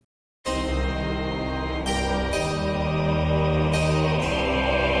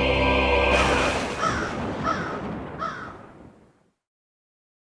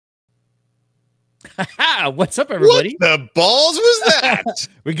What's up, everybody? What the balls was that?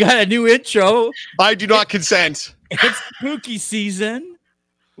 We got a new intro. I do not consent. It's spooky season.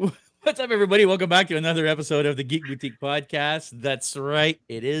 What's up, everybody? Welcome back to another episode of the Geek Boutique podcast. That's right.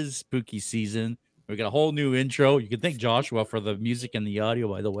 It is spooky season. We got a whole new intro. You can thank Joshua for the music and the audio,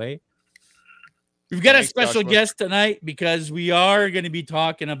 by the way. We've got a special guest tonight because we are going to be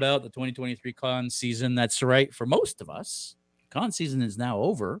talking about the 2023 con season. That's right. For most of us, con season is now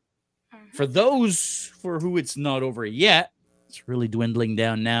over. For those for who it's not over yet, it's really dwindling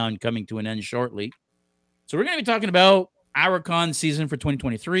down now and coming to an end shortly. So we're going to be talking about our con season for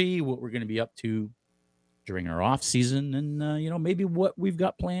 2023, what we're going to be up to during our off season, and maybe what we've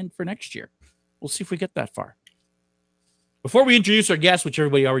got planned for next year. We'll see if we get that far. Before we introduce our guest, which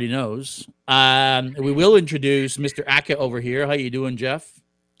everybody already knows, we will introduce Mr. Aka over here. How you doing, Jeff?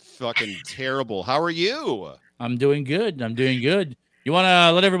 Fucking terrible. How are you? I'm doing good. You want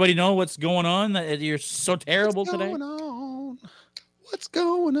to let everybody know what's going on? That you're so terrible today? What's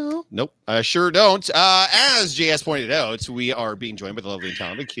going on? Nope, I sure don't. As JS pointed out, we are being joined by the lovely and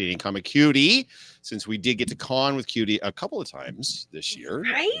talented CanadianComicCutie, since we did get to con with Cutie a couple of times this year,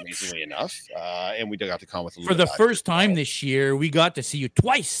 amazingly enough. And we got to con with for the first time this year. We got to see you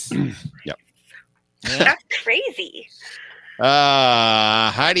twice. Yep. That's crazy.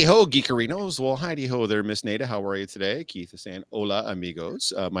 Heidi ho, geekerinos. Well, Heidi ho there, Miss Nada. How are you today? Keith is saying hola,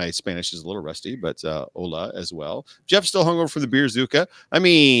 amigos. My Spanish is a little rusty, but hola as well. Jeff still hungover from the beer Zuka. I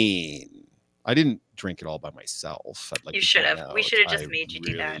mean, I didn't drink it all by myself. You should have. We should have just made you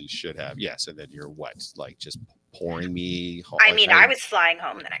do that. You should have. Yes, and then you're what? Like just pouring me home. I mean, I was flying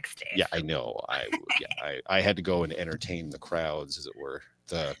home the next day. Yeah, I know. I had to go and entertain the crowds, as it were.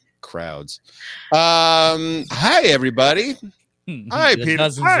 The crowds. Hi everybody. Hi Peter.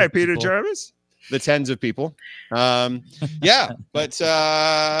 Hi Peter Jarvis. The tens of people. Yeah, but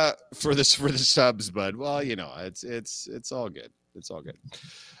for the subs, bud. Well, it's all good. It's all good.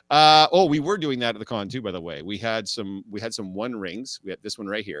 We were doing that at the con too, by the way. We had some one rings. We had this one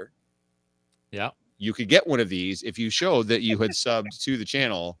right here. Yeah. You could get one of these if you showed that you had subbed to the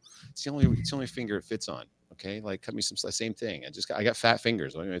channel. It's the only finger it fits on. Okay, like cut me some same thing. I got fat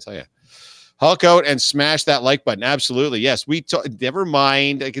fingers. What am I going to tell you? Hulk out and smash that like button. Absolutely, yes. Never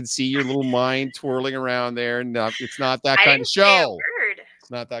mind. I can see your little mind twirling around there. No, it's not that kind of show. It's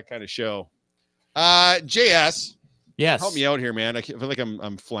not that kind of show. JS, yes, help me out here, man. I feel like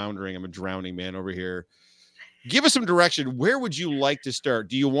I'm floundering. I'm a drowning man over here. Give us some direction. Where would you like to start?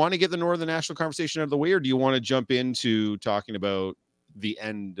 Do you want to get the Northern National conversation out of the way, or do you want to jump into talking about the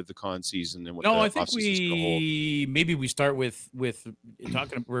end of the con season and what I think we start with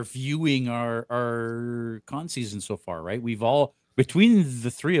talking reviewing our con season so far, right? We've all, between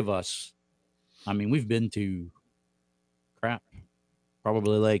the three of us, I mean, we've been to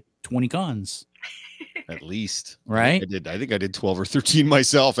probably like 20 cons at least, right? I think I did 12 or 13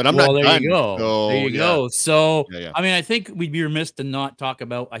 myself, and I'm not done. You go. So, there you go. So yeah. I mean, I think we'd be remiss to not talk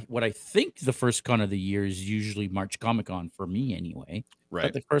about what I think the first con of the year is usually March Comic Con for me, anyway. Right.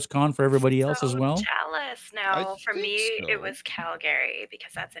 But the first con for everybody else as well. Jealous. No, for me it was Calgary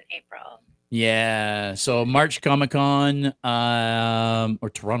because that's in April. Yeah. So March Comic Con, or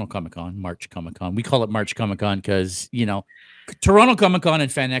Toronto Comic Con, March Comic Con. We call it March Comic Con because Toronto Comic Con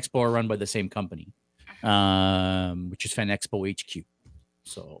and Fan Expo are run by the same company, which is Fan Expo HQ.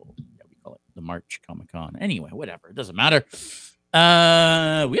 So yeah, we call it the March Comic Con. Anyway, whatever. It doesn't matter. We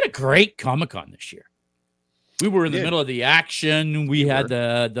had a great Comic Con this year. We were in the middle of the action. We had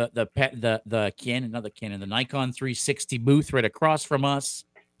the Nikon 360 booth right across from us.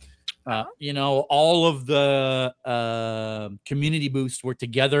 All of the community booths were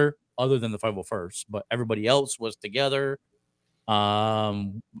together, other than the 501st, but everybody else was together.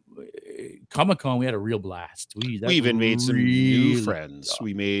 Comic-Con, we had a real blast. We even made some new friends.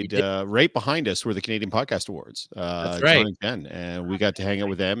 We made right behind us were the Canadian Podcast Awards. That's right. And we got to hang out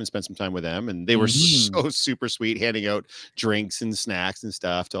with them and spend some time with them, and they were so super sweet, handing out drinks and snacks and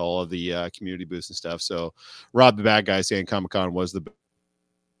stuff to all of the community booths and stuff. So Rob the bad guy saying Comic-Con was the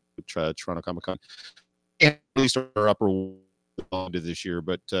Toronto Comic-Con. And at least our upper did this year,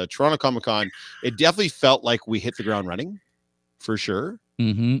 but Toronto Comic-Con, it definitely felt like we hit the ground running for sure.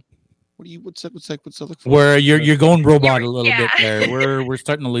 Mm-hmm. What's that look for? Where you're going robot a little bit there. We're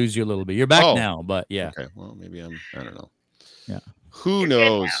starting to lose you a little bit. You're back now, but yeah. Okay, well maybe I don't know. Yeah. Who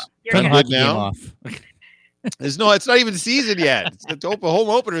knows? Turn the hockey game off. It's not even the season yet. The home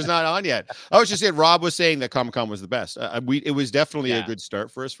opener is not on yet. I was just saying, Rob was saying that Comic-Con was the best. It was definitely a good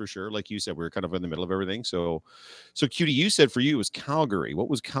start for us, for sure. Like you said, we were kind of in the middle of everything. So Cutie, you said for you it was Calgary. What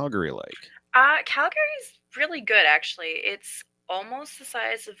was Calgary like? Calgary's really good, actually. It's almost the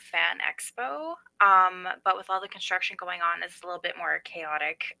size of Fan Expo, but with all the construction going on, it's a little bit more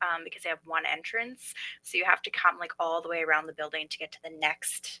chaotic because they have one entrance. So you have to come like all the way around the building to get to the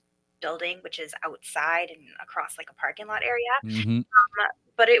next building, which is outside and across like a parking lot area. Mm-hmm.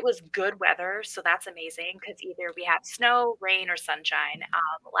 But it was good weather, so that's amazing because either we had snow, rain, or sunshine.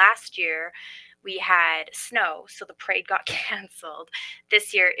 Last year, we had snow, so the parade got canceled.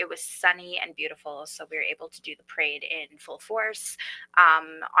 This year, it was sunny and beautiful, so we were able to do the parade in full force.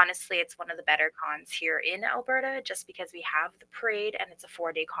 Honestly, it's one of the better cons here in Alberta just because we have the parade and it's a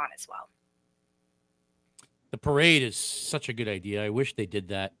 4-day con as well. The parade is such a good idea. I wish they did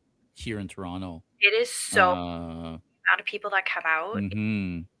that here in Toronto. It is so amount of people that come out.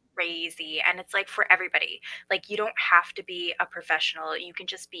 Mm-hmm. Crazy, and it's like for everybody. Like you don't have to be a professional, you can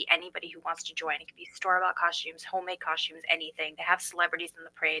just be anybody who wants to join. It could be store-bought costumes, homemade costumes, anything. They have celebrities in the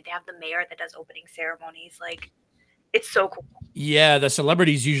parade. They have the mayor that does opening ceremonies. Like it's so cool. Yeah, the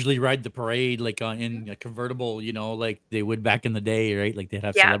celebrities usually ride the parade like in a convertible, you know, like they would back in the day, right? Like they'd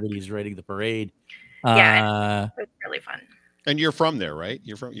have celebrities riding the parade. Yeah, it's really fun. And you're from there, right?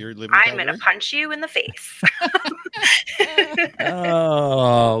 You're living in I'm Calgary? gonna punch you in the face.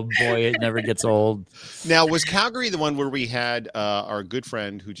 Oh boy, it never gets old. Now, was Calgary the one where we had our good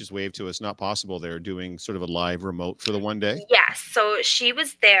friend who just waved to us, Not Possible, there doing sort of a live remote for the one day? Yes, so she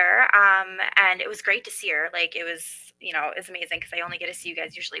was there, and it was great to see her. Like it was, you know, it's amazing because I only get to see you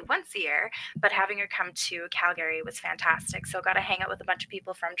guys usually once a year, but having her come to Calgary was fantastic. So got to hang out with a bunch of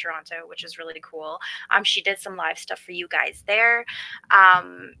people from Toronto, which is really cool. She did some live stuff for you guys there.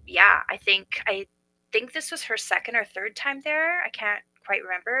 Yeah, I think this was her second or third time there. I can't quite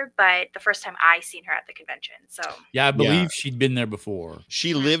remember, but the first time I seen her at the convention. So yeah, I believe she'd been there before.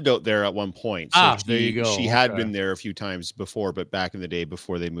 She lived out there at one point. So there you go. She had been there a few times before, but back in the day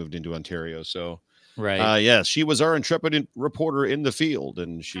before they moved into Ontario. So right. Yeah, she was our intrepid reporter in the field,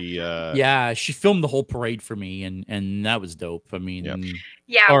 and she she filmed the whole parade for me, and that was dope. I mean,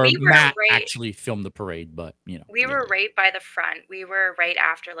 Matt actually filmed the parade, but you know, we were right by the front. We were right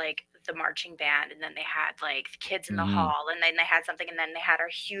after like the marching band, and then they had like kids in the hall, and then they had something, and then they had our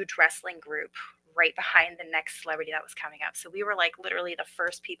huge wrestling group right behind the next celebrity that was coming up. So we were like literally the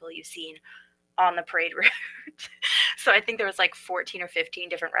first people you've seen on the parade route. So I think there was like 14 or 15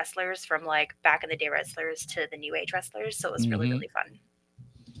 different wrestlers from like back in the day wrestlers to the new age wrestlers. So it was really, really fun.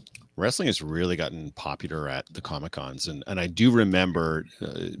 Wrestling has really gotten popular at the Comic-Cons, and I do remember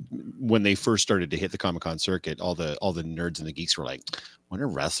when they first started to hit the Comic-Con circuit, all the nerds and the geeks were like, "What are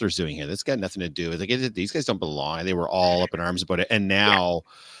wrestlers doing here? That's got nothing to do with it. These guys don't belong." They were all up in arms about it, and now,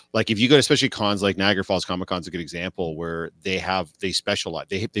 like if you go to especially cons like Niagara Falls Comic-Con is a good example where they specialize.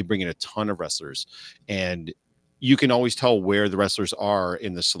 They bring in a ton of wrestlers, and you can always tell where the wrestlers are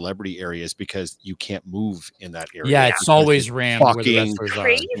in the celebrity areas because you can't move in that area. Yeah, it's always rammed where the wrestlers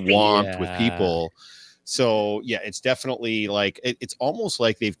are. Swamped with people. So yeah, it's definitely like it's almost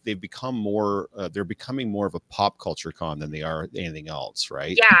like they've become more. They're becoming more of a pop culture con than they are anything else,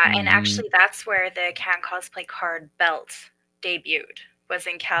 right? Yeah, and actually that's where the Can Cosplay card belt debuted. Was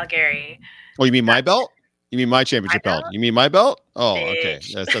in Calgary. Oh, you mean my belt? You mean my championship belt? You mean my belt? Oh, okay.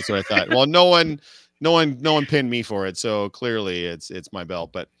 That's what I thought. Well, no one pinned me for it, so clearly it's my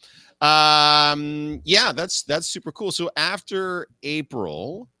belt. But yeah, that's super cool. So after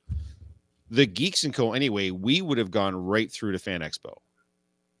April, the Geeks and Co. Anyway, we would have gone right through to Fan Expo.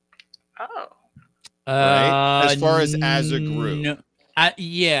 Oh, right. As far as a group,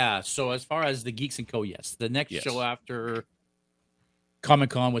 yeah. So as far as the Geeks and Co. Yes, the next show after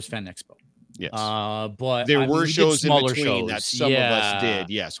Comic-Con was Fan Expo. Yes. But there were shows in between that some of Yeah. us did.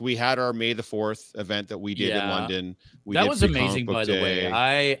 Yes. We had our May the 4th event that we did in London. That was amazing, by the way.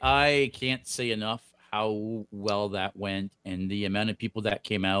 I can't say enough how well that went and the amount of people that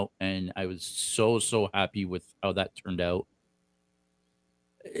came out. And I was so happy with how that turned out.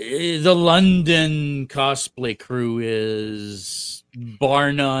 The London cosplay crew is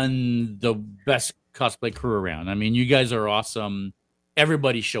bar none the best cosplay crew around. I mean, you guys are awesome.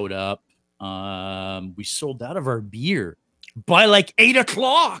 Everybody showed up. We sold out of our beer by like 8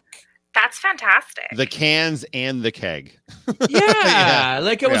 o'clock. That's fantastic. The cans and the keg.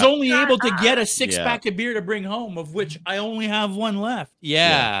 Like I was only able to get a 6-pack of beer to bring home, of which I only have one left.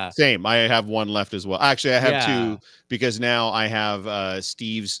 Same. I have one left as well. Actually, I have two because now I have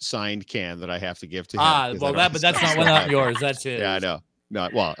Steve's signed can that I have to give to him. Well, but that's not yours. That's his. Yeah, I know. No,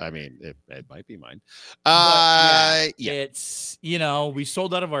 well, I mean, it might be mine. It's, we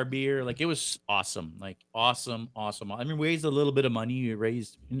sold out of our beer. Like, it was awesome. Like, awesome. I mean, we raised a little bit of money. We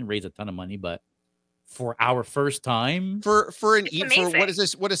didn't raise a ton of money, but for our first time. For what is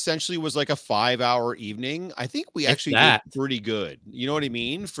this? What essentially was like a 5-hour evening. I think we actually did pretty good. You know what I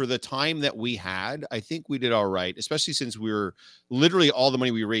mean? For the time that we had, I think we did all right, especially since we were literally all the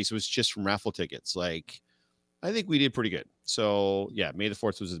money we raised was just from raffle tickets. Like, I think we did pretty good. So yeah, May the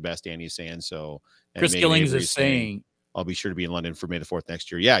 4th was the best, Danny is saying. So Chris Gillings is saying, I'll be sure to be in London for May the 4th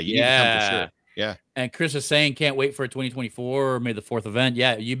next year. Yeah, you need to come for sure. Yeah. And Chris is saying can't wait for a 2024 May the 4th event.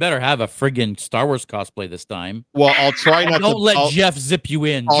 Yeah, you better have a friggin' Star Wars cosplay this time. Well, I'll try not Don't let Jeff zip you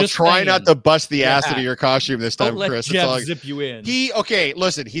in. I'll try not to bust the ass out of your costume this time, Don't let Chris. Jeff zip you in.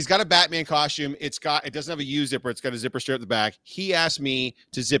 Listen, he's got a Batman costume. It doesn't have a U zipper. It's got a zipper straight at the back. He asked me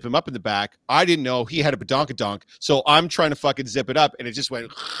to zip him up in the back. I didn't know he had a badonkadonk, so I'm trying to fucking zip it up, and it just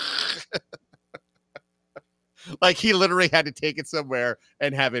went like he literally had to take it somewhere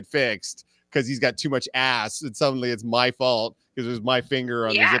and have it fixed because he's got too much ass, and suddenly it's my fault because it was my finger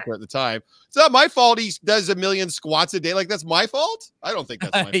on the zipper at the time. It's not my fault he does a million squats a day. Like, that's my fault? I don't think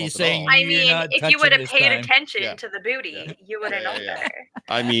that's my fault at all. I mean, if you would have paid attention to the booty, you would have known better.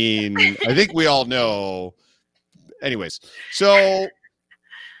 I mean, I think we all know. Anyways, so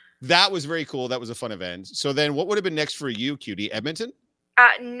that was very cool. That was a fun event. So then what would have been next for you, Cutie? Edmonton?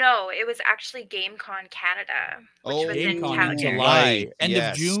 No, it was actually GameCon Canada, which was in Calgary. July. End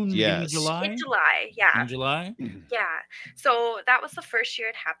of June, beginning of July? In July, yeah. In July? Yeah. So that was the first year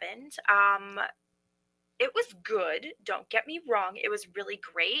it happened. It was good. Don't get me wrong. It was really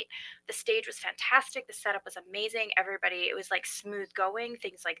great. The stage was fantastic. The setup was amazing. It was like smooth going,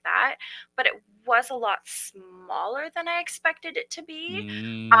 things like that. But it was a lot smaller than I expected it to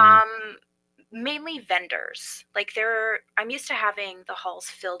be. Mainly vendors. Like I'm used to having the halls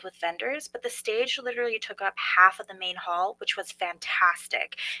filled with vendors, but the stage literally took up half of the main hall, which was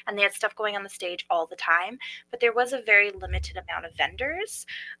fantastic. And they had stuff going on the stage all the time, but there was a very limited amount of vendors.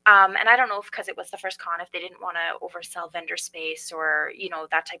 And I don't know if because it was the first con, if they didn't want to oversell vendor space or,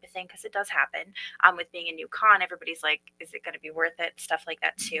 that type of thing, because it does happen. With being a new con, everybody's like, is it going to be worth it? Stuff like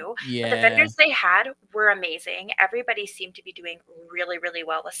that too. Yeah. But the vendors they had were amazing. Everybody seemed to be doing really, really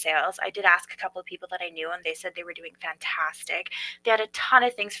well with sales. I did ask a couple of people that I knew, and they said they were doing fantastic. They had a ton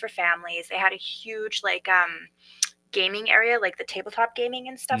of things for families. They had a huge gaming area, like the tabletop gaming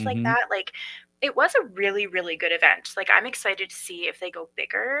and stuff like that. Like, it was a really, really good event. Like, I'm excited to see if they go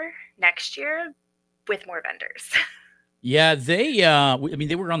bigger next year with more vendors. Yeah, they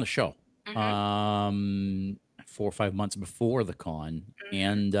were on the show 4 or 5 months before the con,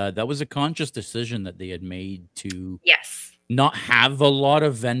 and that was a conscious decision that they had made to not have a lot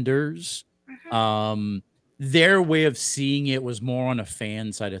of vendors. Their way of seeing it was more on a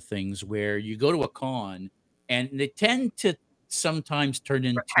fan side of things, where you go to a con and they tend to sometimes turn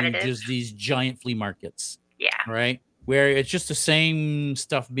into just these giant flea markets. Yeah. Right. Where it's just the same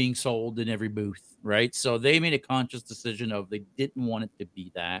stuff being sold in every booth. Right. So they made a conscious decision of they didn't want it to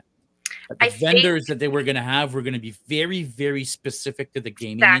be that. But the vendors that they were going to have were going to be very, very specific to the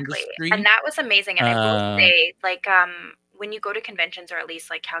gaming industry. And that was amazing. And I will say, when you go to conventions, or at least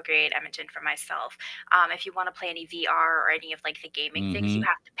like Calgary and Edmonton for myself, if you want to play any VR or any of like the gaming things, you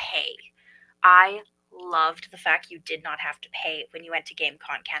have to pay. I loved the fact you did not have to pay when you went to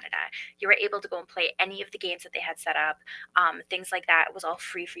GameCon Canada. You were able to go and play any of the games that they had set up. Things like that. It was all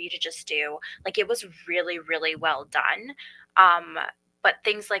free for you to just do. Like, it was really, really well done. But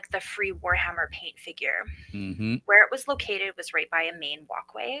things like the free Warhammer paint figure, where it was located was right by a main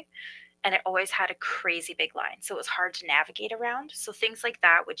walkway. And it always had a crazy big line. So it was hard to navigate around. So things like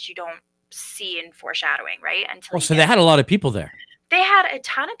that, which you don't see in foreshadowing, right? So they had a lot of people there. They had a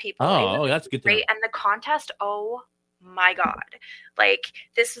ton of people. Oh, that's good. Great. And the contest, oh my God. Like,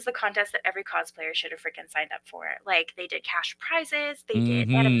 this was the contest that every cosplayer should have freaking signed up for. Like, they did cash prizes. They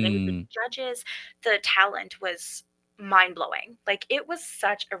had amazing judges. The talent was mind-blowing. Like, it was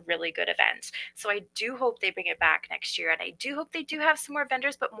such a really good event. So I do hope they bring it back next year, and I do hope they do have some more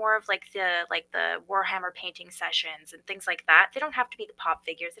vendors, but more of like the Warhammer painting sessions and things like that. They don't have to be the pop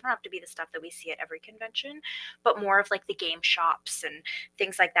figures. They don't have to be the stuff that we see at every convention, but more of like the game shops and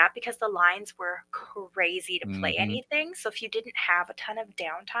things like that, because the lines were crazy to play anything. So if you didn't have a ton of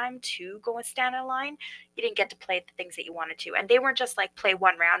downtime to go and stand in line, you didn't get to play the things that you wanted to. And they weren't just like play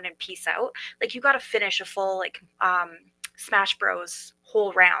one round and peace out. Like, you got to finish a full Smash Bros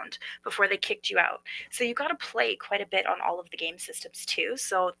whole round before they kicked you out. So you got to play quite a bit on all of the game systems too.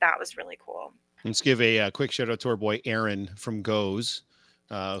 So that was really cool. Let's give a quick shout out to our boy Aaron from Goes,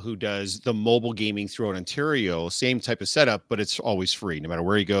 who does the mobile gaming throughout Ontario. Same type of setup, but it's always free no matter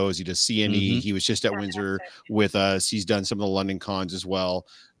where he goes. He does CNE. He was just at Windsor with us. He's done some of the London cons as well.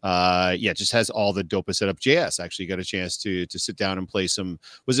 Yeah, just has all the dopest setup. JS actually got a chance to sit down and play some.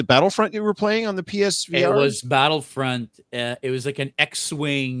 Was it Battlefront you were playing on the PSVR? It was Battlefront. It was like an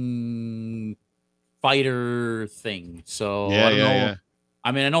X-wing fighter thing. So I don't know. Yeah.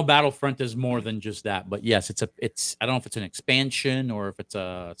 I mean, I know Battlefront is more than just that, but yes, it's I don't know if it's an expansion or if it's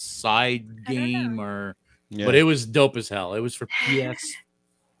a side game or, but it was dope as hell. It was for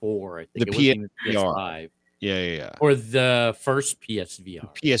PS4, I think. It wasn't even PS5. Yeah. Or the first PSVR.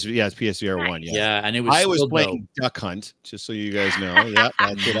 It's PSVR 1. Yeah, and it was. I was playing Duck Hunt, just so you guys know. Yeah,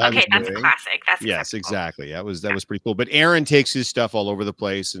 that's what I was Okay, that's doing. classic. That's yes, exactly. That was pretty cool. But Aaron takes his stuff all over the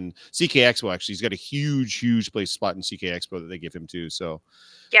place, and CK Expo actually, he's got a huge place spot in CK Expo that they give him too. So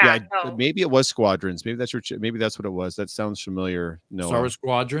maybe it was Squadrons. Maybe that's what it was. That sounds familiar. No, Star Wars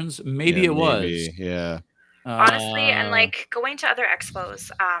Squadrons. Maybe it was. Yeah. Honestly, and like going to other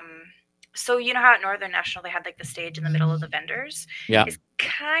expos, so you know how at Northern National they had like the stage in the middle of the vendors? Yeah. It's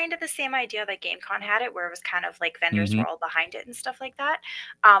kind of the same idea that GameCon had it, where it was kind of like vendors were all behind it and stuff like that.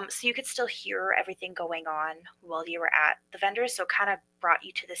 So you could still hear everything going on while you were at the vendors. So it kind of brought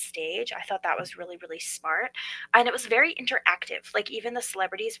you to the stage. I thought that was really, really smart. And it was very interactive. Like even the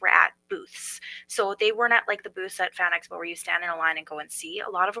celebrities were at booths. So they weren't at like the booths at Fan Expo where you stand in a line and go and see. A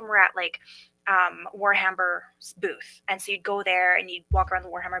lot of them were at like Warhammer's booth, and so you'd go there and you'd walk around the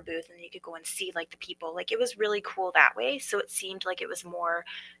Warhammer booth and you could go and see like the people. Like it was really cool that way. So it seemed like it was more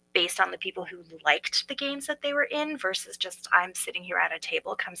based on the people who liked the games that they were in versus just I'm sitting here at a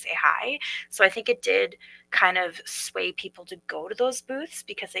table, come say hi. So I think it did kind of sway people to go to those booths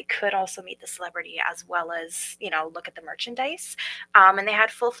because they could also meet the celebrity as well as, you know, look at the merchandise. And they had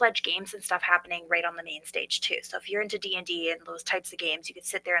full-fledged games and stuff happening right on the main stage too. So if you're into D&D and those types of games, you could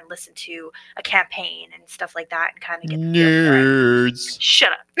sit there and listen to a campaign and stuff like that and kind of get the nerds.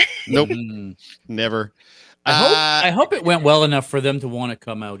 Shut up. Nope. Never. I hope it went well enough for them to want to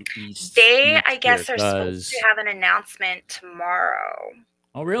come out east. They, I guess, are supposed to have an announcement tomorrow.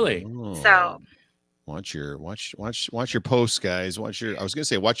 Oh, really? So watch your posts, guys. I was gonna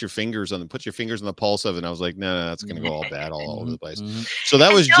say watch your fingers put your fingers on the pulse of it. And I was like, no, that's gonna go all bad all over the place. So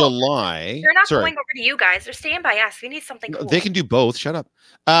that was July. They're not going over to you guys. They're staying by us. We need something cool. They can do both. Shut up.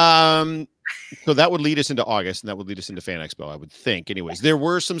 So that would lead us into August, and that would lead us into Fan Expo, I would think. Anyways, there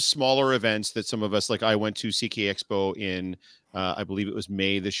were some smaller events that some of us, like I went to CK Expo in, I believe it was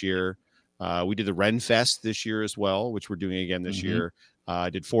May this year. We did the Ren Fest this year as well, which we're doing again this year. I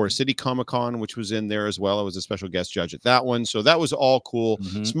did Forest City Comic Con, which was in there as well. I was a special guest judge at that one. So that was all cool.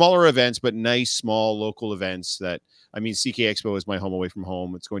 Smaller events, but nice, small local events that, I mean, CK Expo is my home away from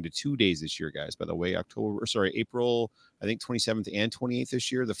home. It's going to 2 days this year, guys, by the way, April, I think 27th and 28th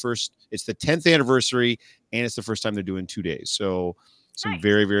this year. It's the 10th anniversary, and it's the first time they're doing 2 days. So some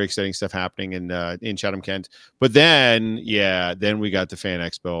very, very exciting stuff happening in Chatham, Kent. But then we got to Fan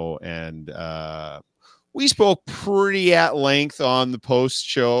Expo, and we spoke pretty at length on the post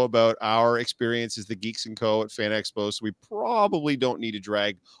show about our experience as the Geeks and Co. at Fan Expo. So we probably don't need to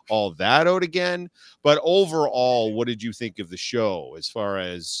drag all that out again. But overall, what did you think of the show as far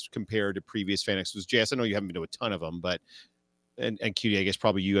as compared to previous Fan Expos? Jess, I know you haven't been to a ton of them, but and Cutie, I guess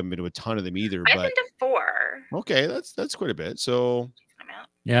probably you haven't been to a ton of them either. I've been to 4. Okay, that's quite a bit. So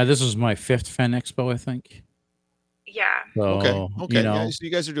yeah, this was my 5th Fan Expo, I think. Yeah. So, okay. You know. So you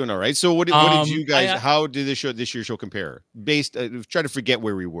guys are doing all right. So what did you guys? How did this year's show compare? Try to forget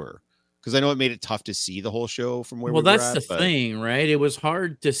where we were, because I know it made it tough to see the whole show from where we were at. Well, that's the thing, right? It was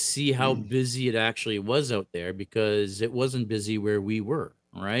hard to see how busy it actually was out there because it wasn't busy where we were,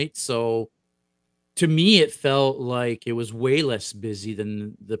 right? So to me, it felt like it was way less busy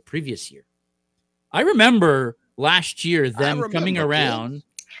than the previous year. I remember last year them coming around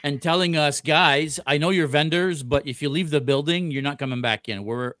and telling us, guys, I know you're vendors, but if you leave the building, you're not coming back in.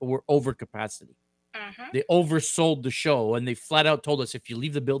 We're over capacity. They oversold the show, and they flat out told us if you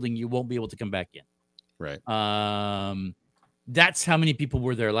leave the building, you won't be able to come back in. Right. That's how many people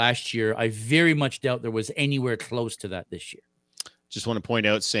were there last year. I very much doubt there was anywhere close to that this year. Just want to point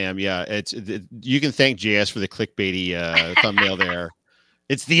out, Sam. Yeah, you can thank JS for the clickbaity thumbnail there.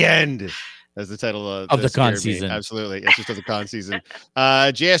 It's the end. As the title of the con season. Absolutely. It's just of the con season.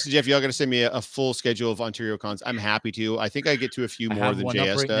 JS and Jeff, y'all got to send me a full schedule of Ontario cons. I'm happy to. I think I get to a few more than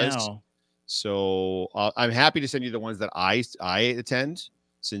JS does. Now. So I'm happy to send you the ones that I attend,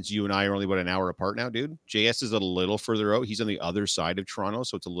 since you and I are only about an hour apart now, dude. JS is a little further out. He's on the other side of Toronto,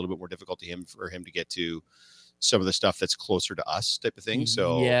 so it's a little bit more difficult for him to get to some of the stuff that's closer to us, type of thing.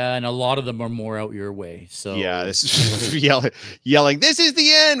 So yeah, and a lot of them are more out your way. So yeah, this is yelling, this is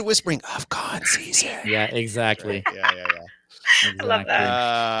the end, whispering of con season. Yeah, exactly. Yeah. I love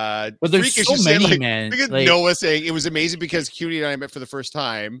that. But there's Freakish so just saying, many, like, man. look at Like, Noah saying it was amazing because Cutie and I met for the first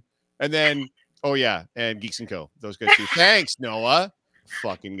time, and then oh yeah, and Geeks and Co. Those guys too. Thanks, Noah.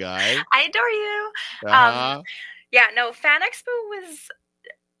 Fucking guy. I adore you. Uh-huh. Yeah, no, Fan Expo was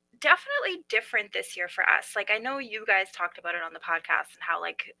definitely different this year for us. Like, I know you guys talked about it on the podcast and how,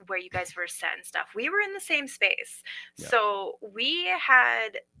 like, where you guys were set and stuff. We were in the same space. Yeah. So we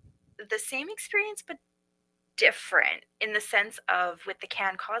had the same experience, but different in the sense of with the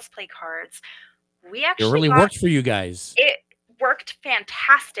Can cosplay cards. We it actually really worked for you guys. It worked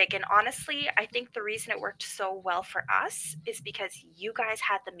fantastic. And honestly, I think the reason it worked so well for us is because you guys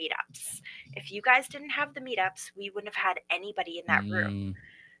had the meetups. If you guys didn't have the meetups, we wouldn't have had anybody in that room.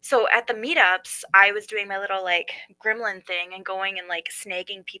 So at the meetups, I was doing my little like gremlin thing and going and like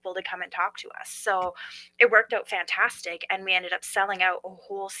snagging people to come and talk to us. So it worked out fantastic. And we ended up selling out a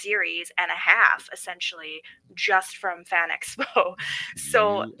whole series and a half essentially just from Fan Expo.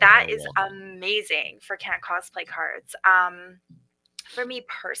 So that is amazing for Can Cosplay cards. For me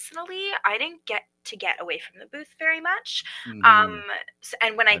personally, I didn't get to get away from the booth very much.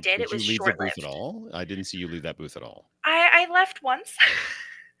 And when I did, it was short-lived. At all? I didn't see you leave that booth at all. I left once.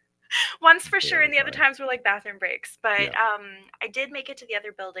 Once for sure, and the other times were like bathroom breaks. But I did make it to the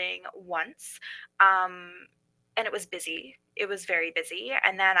other building once, and it was busy. It was very busy,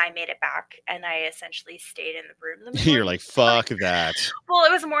 and then I made it back, and I essentially stayed in the room. You're like, fuck that. Well,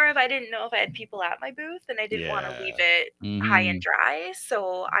 it was more of I didn't know if I had people at my booth, and I didn't want to leave it high and dry.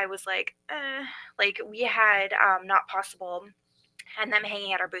 So I was like, like we had Not Possible and them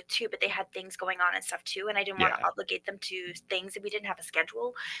hanging at our booth too, but they had things going on and stuff too, and I didn't want to obligate them to things that we didn't have a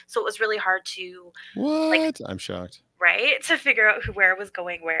schedule, so it was really hard to like, I'm shocked, right, to figure out where was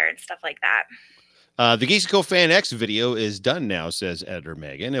going where and stuff like that. The Geeks and Co Fan X video is done now, says editor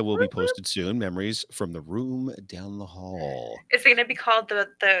Megan. It will be posted soon. Memories from the room down the hall. It's going to be called the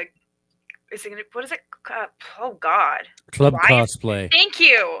is it going to, what is it, oh god, Club Cosplay. Thank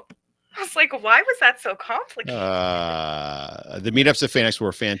you. I was like, why was that so complicated? The meetups at Fan Expo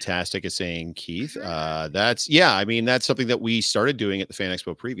were fantastic, is saying Keith. That's something that we started doing at the Fan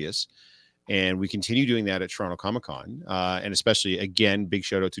Expo previous, and we continue doing that at Toronto Comic Con. And especially, again, big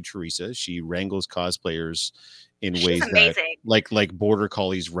shout out to Teresa. She wrangles cosplayers in ways that like border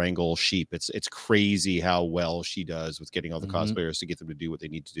collies wrangle sheep. It's crazy how well she does with getting all the cosplayers to get them to do what they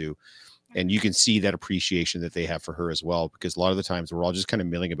need to do. And you can see that appreciation that they have for her as well, because a lot of the times we're all just kind of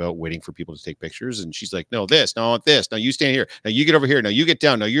milling about waiting for people to take pictures. And she's like, no, this, no, I want this. No, you stand here. Now you get over here. No, you get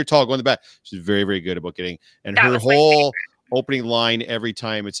down. No, you're tall. Go in the back. She's very, very good about getting, and her whole opening line every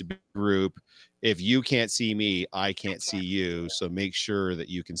time it's a big group. If you can't see me, I can't see you. So make sure that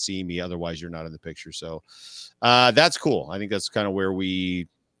you can see me. Otherwise you're not in the picture. So that's cool. I think that's kind of where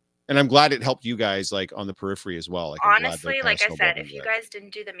and I'm glad it helped you guys like on the periphery as well. Like, honestly, like I said, if you guys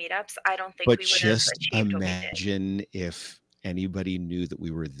didn't do the meetups, I don't think we would have achieved what we did. Imagine if anybody knew that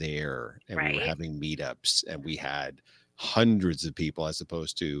we were there and we were having meetups and we had hundreds of people as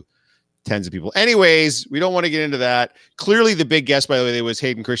opposed to tens of people. Anyways, we don't want to get into that. Clearly, the big guest, by the way, was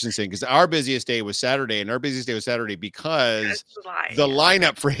Hayden Christensen, because our busiest day was Saturday, and our busiest day was Saturday because the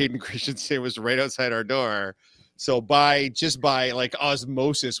lineup for Hayden Christensen was right outside our door. So by like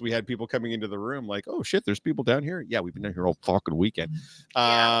osmosis, we had people coming into the room like, oh shit, there's people down here. Yeah, we've been down here all fucking weekend.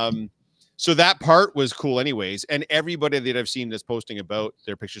 So that part was cool anyways. And everybody that I've seen that's posting about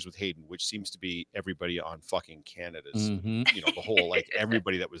their pictures with Hayden, which seems to be everybody on fucking Canada's, the whole, like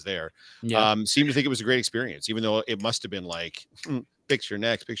everybody that was there, seemed to think it was a great experience, even though it must have been like, picture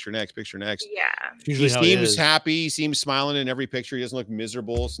next, picture next, picture next. Yeah. He seems happy. He seems smiling in every picture. He doesn't look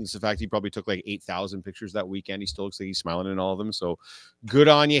miserable, since the fact he probably took like 8,000 pictures that weekend. He still looks like he's smiling in all of them. So good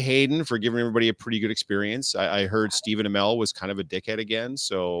on you, Hayden, for giving everybody a pretty good experience. I heard Stephen Amell was kind of a dickhead again.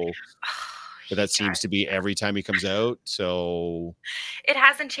 So, but that seems to be every time he comes out. So it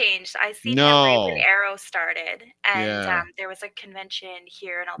hasn't changed. I see him right when Arrow started, and there was a convention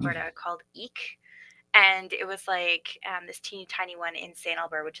here in Alberta called Geek. And it was like this teeny tiny one in St.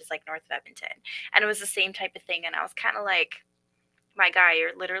 Albert, which is like north of Edmonton. And it was the same type of thing. And I was kind of like, my guy,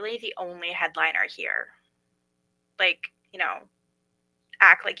 you're literally the only headliner here. Like,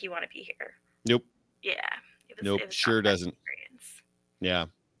 act like you want to be here. Nope. Yeah. It was sure doesn't. Experience. Yeah.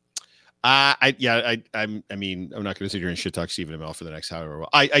 I'm not going to sit here and shit talk Stephen Amell for the next however.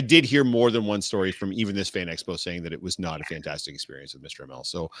 I did hear more than one story from even this Fan Expo saying that it was not a fantastic experience with Mr. Amell.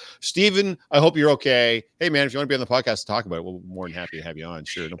 So, Stephen, I hope you're okay. Hey, man, if you want to be on the podcast to talk about it, we're more than happy to have you on.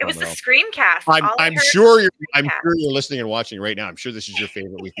 Sure, no problem. It was a Screamcast. I'm sure you're listening and watching right now. I'm sure this is your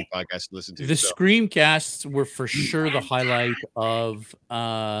favorite weekly podcast to listen to. The Screamcasts were for sure the highlight of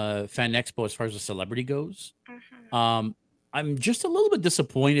Fan Expo as far as the celebrity goes. I'm just a little bit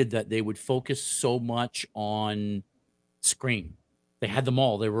disappointed that they would focus so much on Scream. They had them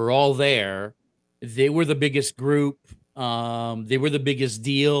all. They were all there. They were the biggest group. They were the biggest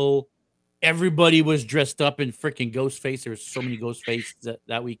deal. Everybody was dressed up in freaking Ghostface. There was so many Ghostface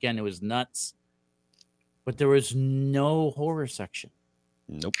that weekend. It was nuts. But there was no horror section.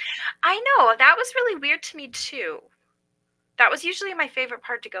 Nope. I know. That was really weird to me, too. That was usually my favorite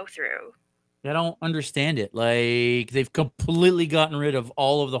part to go through. I don't understand it. Like, they've completely gotten rid of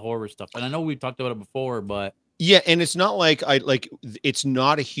all of the horror stuff. And I know we've talked about it before, but yeah, and it's not like it's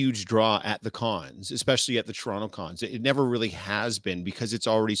not a huge draw at the cons, especially at the Toronto cons. It never really has been because it's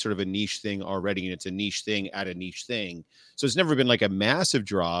already sort of a niche thing already, and it's a niche thing at a niche thing. So it's never been like a massive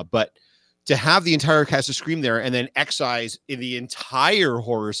draw, but to have the entire cast of Scream there and then excise in the entire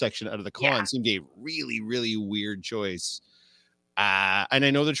horror section out of the con seemed a really, really weird choice. And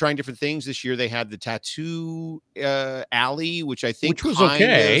I know they're trying different things this year. They had the tattoo alley, which I think was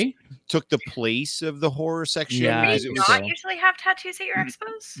okay. Took the place of the horror section. Yeah, do you not usually have tattoos at your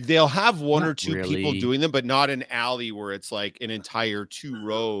expos? They'll have one not or two really. people doing them, but not an alley where it's like an entire 2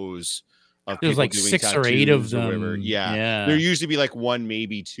 rows of There's people like doing 6 or 8 of them. Whatever. Yeah. There usually be like 1,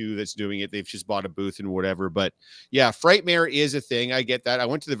 maybe 2 that's doing it. They've just bought a booth and whatever. But yeah, Frightmare is a thing. I get that. I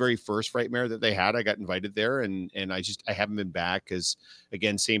went to the very first Frightmare that they had. I got invited there and I haven't been back because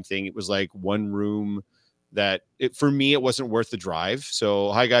again, same thing. It was like one room that for me, it wasn't worth the drive.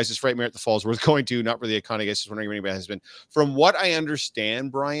 So hi guys, it's Frightmare at the Falls worth going to, not really iconic. I guess just wondering if anybody has been. From what I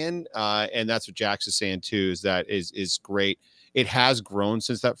understand, Brian, and that's what Jax is saying too, is that is great. It has grown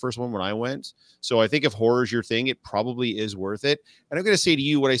since that first one when I went. So I think if horror is your thing, it probably is worth it. And I'm going to say to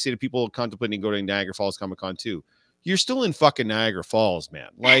you what I say to people contemplating going to Niagara Falls Comic Con too. You're still in fucking Niagara Falls,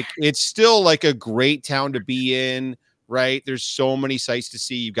 man. Like it's still like a great town to be in, right? There's so many sights to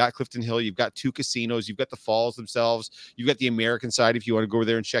see. You've got Clifton Hill. You've got 2 casinos. You've got the falls themselves. You've got the American side if you want to go over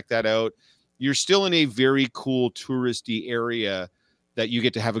there and check that out. You're still in a very cool touristy area that you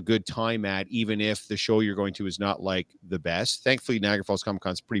get to have a good time at, even if the show you're going to is not like the best. Thankfully, Niagara Falls Comic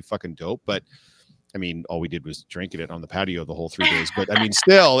Con is pretty fucking dope. But I mean, all we did was drinking it on the patio the whole 3 days. But I mean,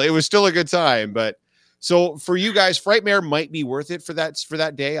 still, it was still a good time. But so for you guys, Frightmare might be worth it for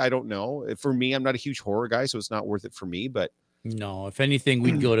that day. I don't know. For me, I'm not a huge horror guy, so it's not worth it for me. But no, if anything,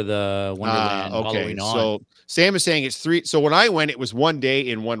 we'd go to the Wonderland Halloween on. So Sam is saying it's 3. So when I went, it was 1 day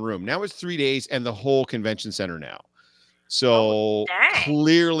in one room. Now it's 3 days and the whole convention center now. So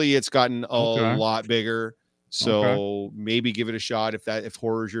clearly it's gotten a lot bigger. So maybe give it a shot if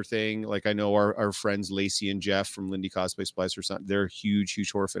horror is your thing. Like I know our friends Lacey and Jeff from Lindy Cosplay Splice or something. They're huge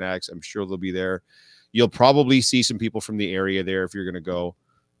horror fanatics. I'm sure they'll be there. You'll probably see some people from the area there if you're going to go.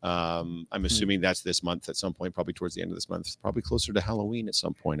 I'm assuming that's this month at some point, probably towards the end of this month, probably closer to Halloween at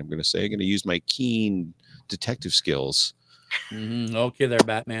some point. I'm going to use my keen detective skills. Okay there,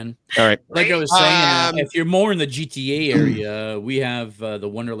 Batman. All right. Like I was saying, if you're more in the GTA area, we have the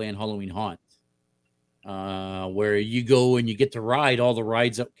Wonderland Halloween Haunt, where you go and you get to ride all the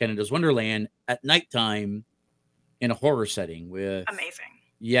rides up Canada's Wonderland at nighttime in a horror setting with amazing.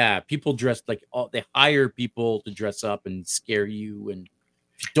 Yeah, people dressed like they hire people to dress up and scare you. And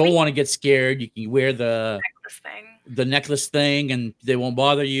if you don't want to get scared, you can wear the necklace thing and they won't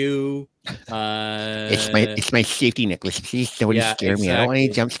bother you. It's my safety necklace. Please don't scare me. I don't want any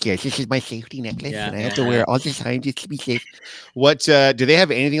jump scares. This is my safety necklace, and I have to wear it all the time just to be safe. What do they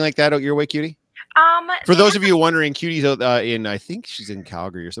have anything like that out your way, Cutie? For those of you wondering, Cutie's out in I think she's in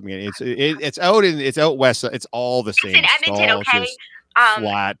Calgary or something. It's out west. It's all the same. It's in Edmonton, okay.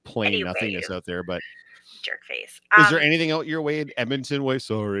 Flat, plain nothingness out there. But jerk face. Is there anything out your way in Edmonton way?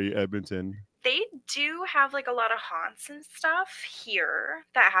 Sorry, Edmonton. They do have like a lot of haunts and stuff here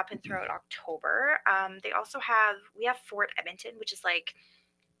that happen throughout October. We have Fort Edmonton, which is like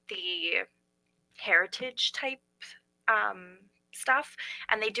the heritage type stuff,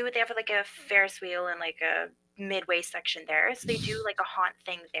 and they have like a Ferris wheel and like a midway section there, so they do like a haunt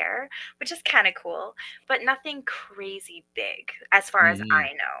thing there, which is kind of cool, but nothing crazy big as far as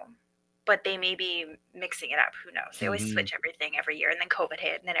I know. But they may be mixing it up. Who knows? They always switch everything every year, and then COVID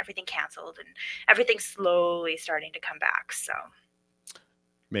hit, and then everything canceled, and everything's slowly starting to come back. So,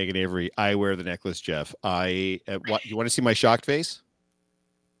 Megan Avery, I wear the necklace, Jeff. You want to see my shocked face?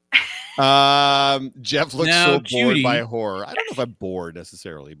 Jeff looks so bored by horror. I don't know if I'm bored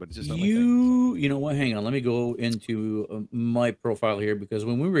necessarily, but it's just not my thing. You know what? Hang on. Let me go into my profile here, because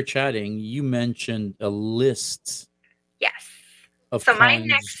when we were chatting, you mentioned a list. Yes. So my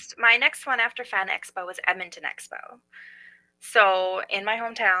next one after Fan Expo was Edmonton Expo. So in my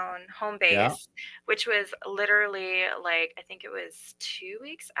hometown, home base, which was literally like, I think it was 2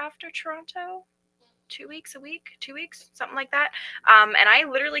 weeks after Toronto. 2 weeks, 2 weeks, something like that. And I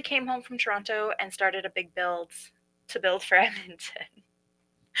literally came home from Toronto and started a big build to build for Edmonton.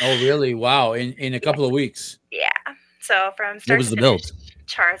 Oh, really? Wow. In a couple of weeks. Yeah. So from What start was to the finish, build?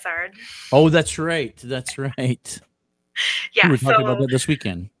 Charizard. Oh, that's right. That's right. Yeah. We were talking So about that this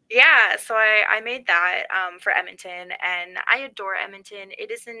weekend. yeah, so I made that for Edmonton, and I adore Edmonton. It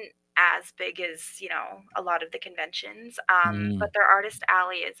isn't as big as, you know, a lot of the conventions, but their artist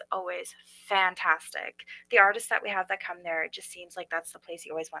alley is always fantastic. The artists that we have that come there, it just seems like that's the place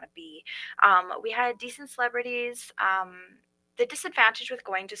you always want to be. We had decent celebrities. The disadvantage with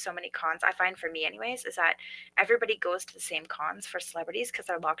going to so many cons, I find for me anyways, is that everybody goes to the same cons for celebrities because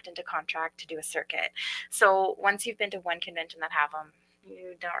they're locked into contract to do a circuit. So once you've been to one convention that have them,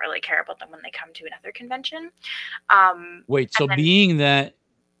 you don't really care about them when they come to another convention. Wait, so being that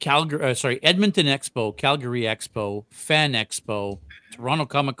Edmonton Expo, Calgary Expo, Fan Expo, Toronto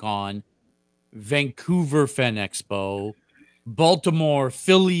Comic Con, Vancouver Fan Expo, Baltimore,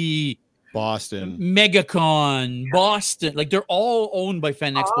 Philly, Boston, MegaCon, Boston, like they're all owned by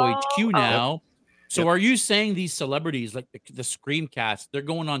Fan Expo HQ now. Yep. So are you saying these celebrities, like the Screamcast, they're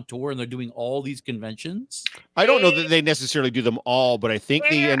going on tour and they're doing all these conventions? I don't know that they necessarily do them all, but I think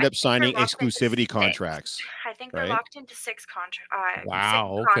they end up signing exclusivity contracts. I think they're locked into 6 contracts.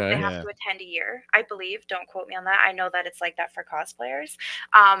 Wow. 6 Okay. they have to attend a year, I believe. Don't quote me on that. I know that it's like that for cosplayers.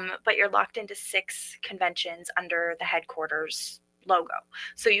 But you're locked into 6 conventions under the headquarters logo.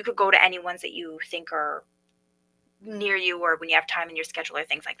 So you could go to any ones that you think are near you or when you have time in your schedule or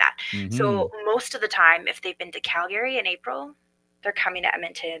things like that. So most of the time, if they've been to Calgary in April, they're coming to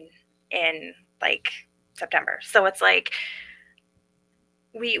Edmonton in like September. So it's like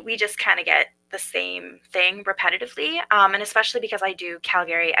we just kind of get the same thing repetitively. And especially because I do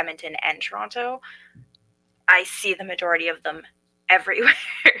Calgary, Edmonton, and Toronto, I see the majority of them everywhere.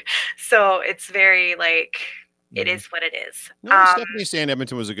 So it's very like, it is what it is. No, Stephanie's saying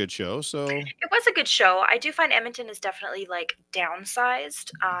Edmonton was a good show, so it was a good show. I do find Edmonton is definitely like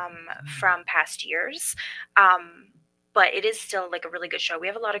downsized from past years. But it is still like a really good show. We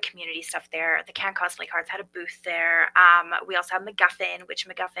have a lot of community stuff there. The Can Cosplay Cards had a booth there. We also have MacGuffin, which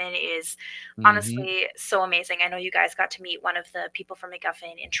MacGuffin is honestly so amazing. I know you guys got to meet one of the people from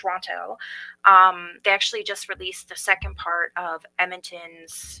MacGuffin in Toronto. They actually just released the second part of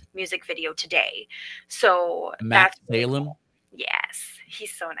Edmonton's music video today. So Matt Salem. Cool. Yes,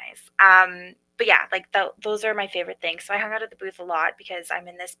 he's so nice. But yeah, like those are my favorite things. So I hung out at the booth a lot because I'm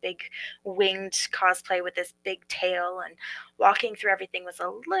in this big winged cosplay with this big tail, and walking through everything was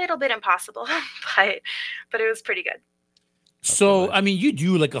a little bit impossible, but it was pretty good. So, I mean, you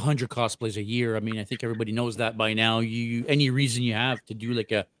do like 100 cosplays a year. I mean, I think everybody knows that by now. Any reason you have to do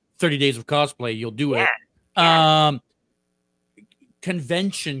like a 30 days of cosplay, you'll do it. Yeah.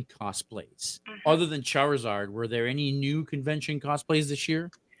 Convention cosplays, other than Charizard, were there any new convention cosplays this year?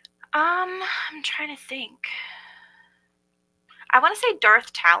 I'm trying to think. I want to say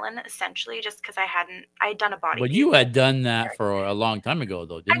Darth Talon, essentially, just because I had done a body. But you had done that for a long time ago,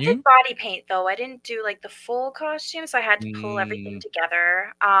 though, didn't you? I did body paint, though. I didn't do like the full costume, so I had to pull everything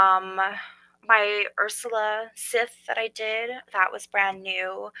together. My Ursula Sith that I did, that was brand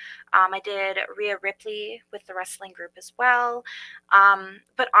new. I did Rhea Ripley with the wrestling group as well.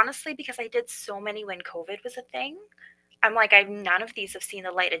 But honestly, because I did so many when COVID was a thing, I'm like, none of these have seen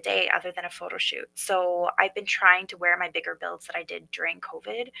the light of day other than a photo shoot. So I've been trying to wear my bigger builds that I did during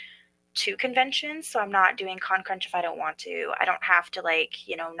COVID to conventions. So I'm not doing con crunch if I don't want to. I don't have to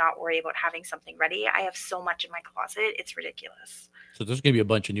not worry about having something ready. I have so much in my closet. It's ridiculous. So there's going to be a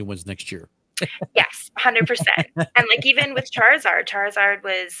bunch of new ones next year. Yes, 100%. And like even with Charizard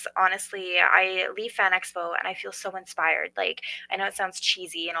was honestly, I leave Fan Expo and I feel so inspired. Like, I know it sounds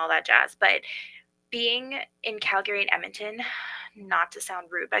cheesy and all that jazz, but being in Calgary and Edmonton, not to sound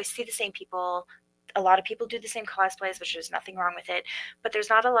rude, but I see the same people. A lot of people do the same cosplays, which there's nothing wrong with it. But there's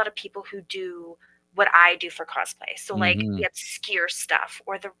not a lot of people who do what I do for cosplay. So like the obscure stuff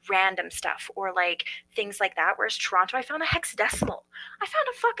or the random stuff or like things like that. Whereas Toronto, I found a hexadecimal. I found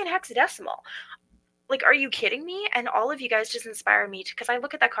a fucking hexadecimal. Like, are you kidding me? And all of you guys just inspire me because I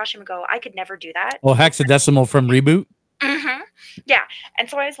look at that costume and go, I could never do that. Oh, hexadecimal from Reboot? Yeah. And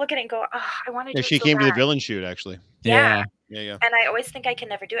so I always look at it and go, oh, I want to do it. She came to the villain shoot, actually. Yeah. And I always think I can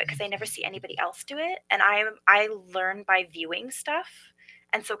never do it because I never see anybody else do it. And I learn by viewing stuff.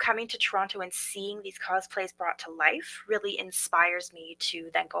 And so coming to Toronto and seeing these cosplays brought to life really inspires me to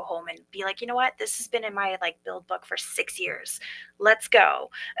then go home and be like, you know what? This has been in my like build book for 6 years. Let's go.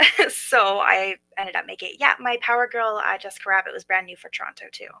 So I ended up making it. Yeah, my Power Girl Jessica Rabbit was brand new for Toronto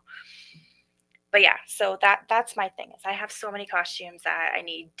too. But yeah, so that's my thing is I have so many costumes that I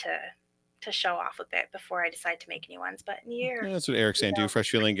need to to show off a bit before I decide to make new ones. But that's what Eric's saying too. Fresh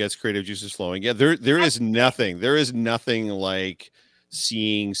feeling gets creative juices flowing. Yeah, there is nothing like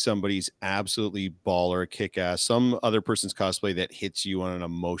seeing somebody's absolutely baller kick-ass, some other person's cosplay that hits you on an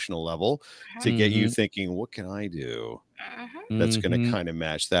emotional level to get you thinking, what can I do that's going to kind of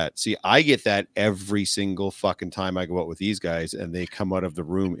match that? See, I get that every single fucking time I go out with these guys and they come out of the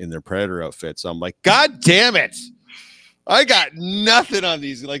room in their Predator outfits. I'm like, God damn it, I got nothing on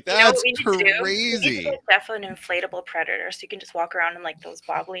these. Like, that's crazy. You can definitely an inflatable Predator, so you can just walk around in like those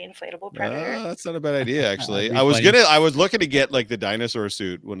wobbly inflatable Predators. That's not a bad idea, actually. I was looking to get like the dinosaur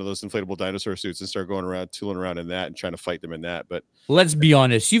suit, one of those inflatable dinosaur suits, and start going around, tooling around in that and trying to fight them in that. But let's be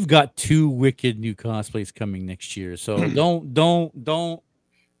honest, you've got 2 wicked new cosplays coming next year, so don't.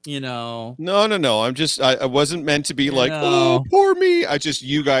 No. I wasn't meant to be like, oh, poor me.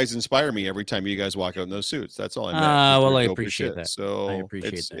 You guys inspire me every time you guys walk out in those suits. That's all I meant. Well, I appreciate that. So I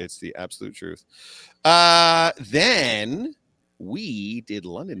appreciate that. It's the absolute truth. Then we did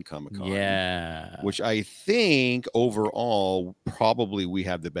London Comic-Con. Yeah. Which I think overall, probably we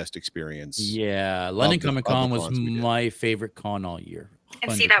have the best experience. Yeah. London Comic-Con was my favorite con all year. 100%.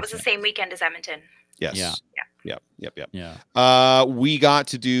 And see, that was the same weekend as Edmonton. Yes. Yeah. Yep. Yeah. We got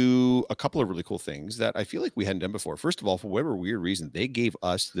to do a couple of really cool things that I feel like we hadn't done before. First of all, for whatever weird reason, they gave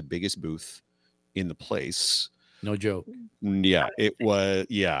us the biggest booth in the place. No joke. Yeah, it was.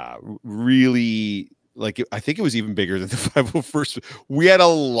 Yeah, really. Like, I think it was even bigger than the 501st. We had a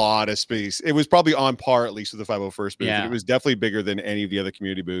lot of space. It was probably on par, at least, with the 501st booth. Yeah. It was definitely bigger than any of the other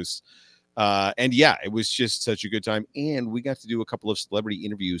community booths. And yeah, it was just such a good time. And we got to do a couple of celebrity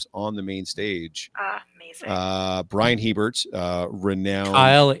interviews on the main stage. Amazing. Brian Hebert, renowned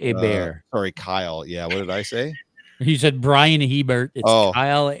Kyle Hebert. Kyle. Yeah, what did I say? You said Brian Hebert. It's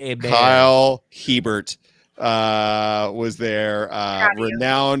Kyle Hebert. Kyle Hebert was there.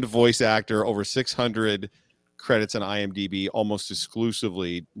 Renowned voice actor, over 600 credits on IMDb, almost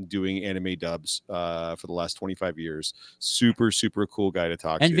exclusively doing anime dubs for the last 25 years. Super, super cool guy to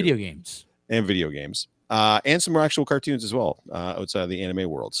talk to. And video games. And some actual cartoons as well, outside of the anime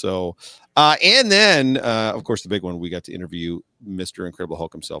world. So, and then, of course, the big one, we got to interview Mr. Incredible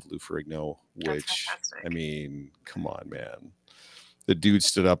Hulk himself, Lou Ferrigno, which, I mean, come on, man. The dude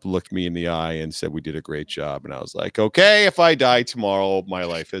stood up, looked me in the eye, and said, we did a great job. And I was like, okay, if I die tomorrow, my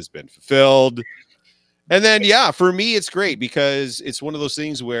life has been fulfilled. And then, yeah, for me, it's great because it's one of those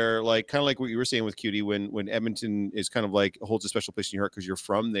things where, like, kind of like what you were saying with Cutie, when Edmonton is kind of like holds a special place in your heart because you're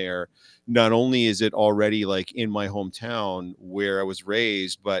from there. Not only is it already like in my hometown where I was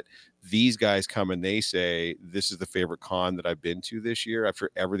raised, but these guys come and they say, this is the favorite con that I've been to this year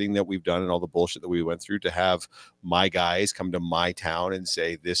after everything that we've done and all the bullshit that we went through. To have my guys come to my town and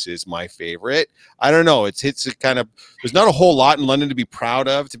say, this is my favorite. I don't know. It's a kind of, there's not a whole lot in London to be proud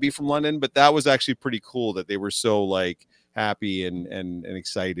of, to be from London, but that was actually pretty cool that they were so like happy and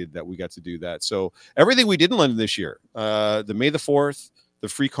excited that we got to do that. So everything we did in London this year, the May the 4th, the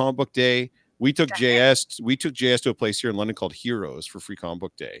free comic book day, we took JS to a place here in London called Heroes for free comic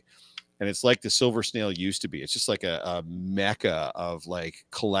book day. And it's like the Silver Snail used to be. It's just like a mecca of like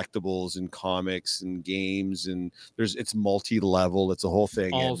collectibles and comics and games. And it's multi-level. It's a whole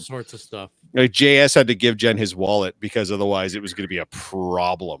thing. All sorts of stuff. Like JS had to give Jen his wallet because otherwise it was going to be a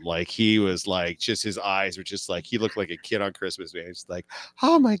problem. Like he was like, just his eyes were just like, he looked like a kid on Christmas, man. It's like,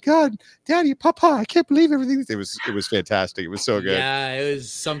 oh my God, Daddy, Papa, I can't believe everything. It was fantastic. It was so good. Yeah, it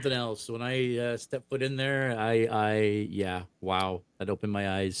was something else. When I stepped foot in there, wow, that opened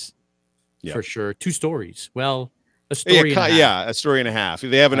my eyes. Yep. For sure. 2 stories. Well, a story and a half. Yeah, a story and a half.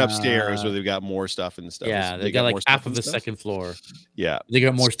 They have an upstairs where they've got more stuff and stuff. Yeah, they got like half of the second floor. Yeah. They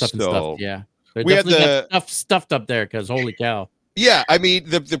got more stuff and stuff. Yeah. They definitely got stuff stuffed up there because holy cow. Yeah, I mean,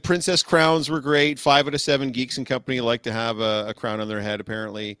 the princess crowns were great. 5 out of 7 Geeks and Company like to have a crown on their head,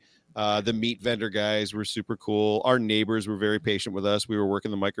 apparently. The meat vendor guys were super cool. Our neighbors were very patient with us. We were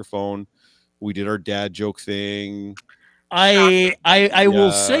working the microphone. We did our dad joke thing. I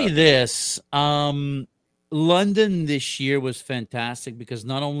will say this. London this year was fantastic because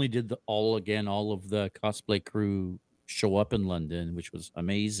not only did all of the cosplay crew show up in London, which was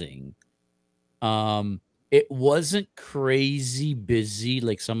amazing. It wasn't crazy busy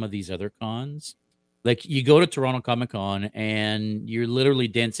like some of these other cons. Like you go to Toronto Comic Con and you're literally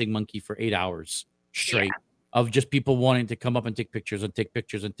dancing monkey for 8 hours straight of just people wanting to come up and take pictures and take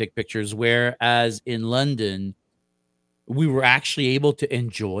pictures and take pictures. Whereas in London, we were actually able to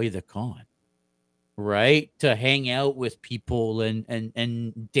enjoy the con, right? To hang out with people and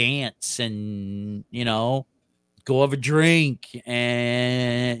dance and, go have a drink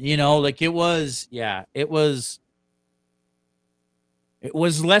and, like it was It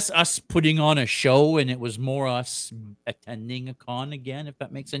was less us putting on a show, and it was more us attending a con again, if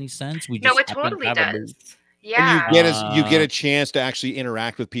that makes any sense. We just it totally does. Yeah. And you get a chance to actually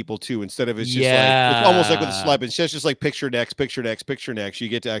interact with people too, instead of it's just like it's almost like with a celeb. It's just like picture next. You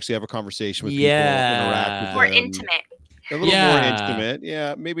get to actually have a conversation with people, interact with more them. intimate. A little more intimate.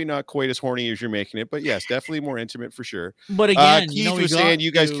 Yeah, maybe not quite as horny as you're making it, but yes, definitely more intimate for sure. But again, Keith was saying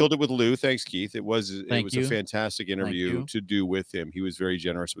you guys killed it with Lou. Thanks, Keith. It was a fantastic interview to do with him. He was very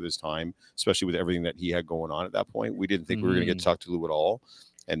generous with his time, especially with everything that he had going on at that point. We didn't think we were going to get to talk to Lou at all.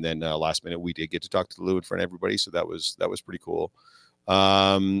 And then last minute we did get to talk to Lou in front of everybody. So that was pretty cool.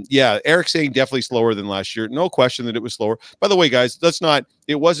 Eric's saying definitely slower than last year. No question that it was slower. By the way, guys,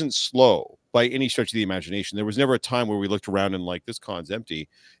 it wasn't slow by any stretch of the imagination. There was never a time where we looked around and like, this con's empty.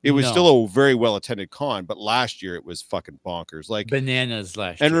 It was still a very well attended con, but last year it was fucking bonkers. Like bananas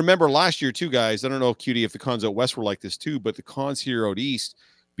last year. And remember last year too, guys, I don't know, Cutie, if the cons out west were like this too, but the cons here out east,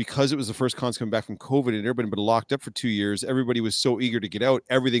 because it was the first cons coming back from COVID and everybody had been locked up for 2 years, everybody was so eager to get out.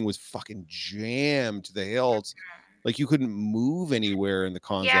 Everything was fucking jammed to the hills. Like you couldn't move anywhere in the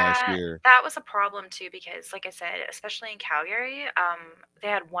cons last year. That was a problem too, because like I said, especially in Calgary, they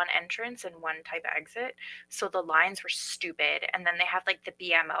had one entrance and one type of exit. So the lines were stupid. And then they have like the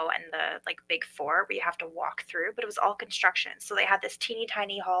BMO and the like big four where you have to walk through, but it was all construction. So they had this teeny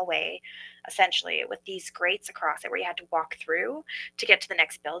tiny hallway essentially with these grates across it where you had to walk through to get to the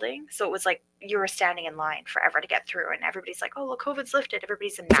next building. So it was like you were standing in line forever to get through, and everybody's like, oh, well, COVID's lifted,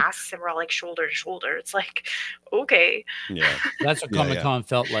 everybody's in masks, and we're all like shoulder to shoulder. It's like, okay. Yeah, that's what Comic-Con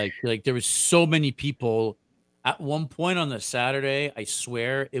felt like. Like there was so many people at one point on the Saturday. I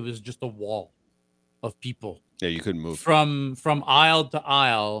swear it was just a wall of people. Yeah, you couldn't move from aisle to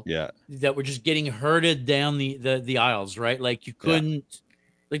aisle. Yeah, that were just getting herded down the aisles, right? Like you couldn't.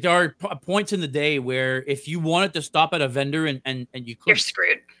 Like there are points in the day where if you wanted to stop at a vendor and you couldn't, you're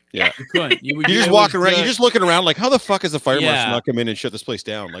screwed. Yeah, you couldn't. You're just walking around. You're just looking around like, how the fuck is the fire marshal not come in and shut this place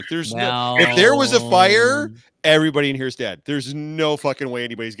down? Like, there's no. If there was a fire, everybody in here's dead. There's no fucking way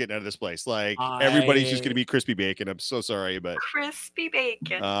anybody's getting out of this place. Like, everybody's just gonna be crispy bacon. I'm so sorry, but crispy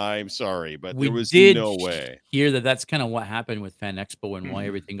bacon. I'm sorry, but there was no way. Hear that's kind of what happened with Fan Expo and why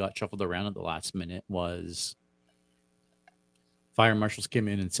everything got shuffled around at the last minute was fire marshals came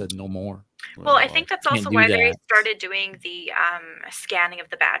in and said no more. Well, I think that's also why they started doing the scanning of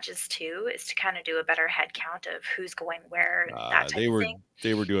the badges too, is to kind of do a better head count of who's going where. That type of thing.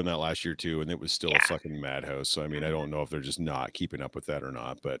 They were doing that last year too, and it was still a fucking madhouse. So I mean, I don't know if they're just not keeping up with that or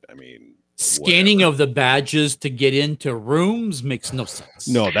not, but I mean, scanning of the badges to get into rooms makes no sense.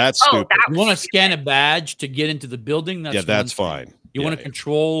 No, that's stupid. You want to scan a badge to get into the building? That's fine. You want to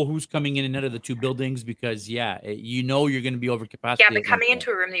control who's coming in and out of the two buildings because, you're going to be over capacity. Yeah, but coming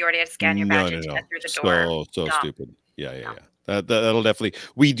into a room that you already have to scan your badge to get through the door. So stupid. Yeah. That'll definitely.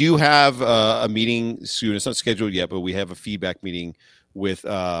 We do have a meeting soon. It's not scheduled yet, but we have a feedback meeting with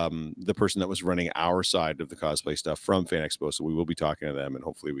the person that was running our side of the cosplay stuff from Fan Expo. So we will be talking to them, and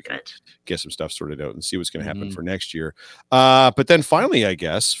hopefully we can get some stuff sorted out and see what's going to happen for next year. But then finally, I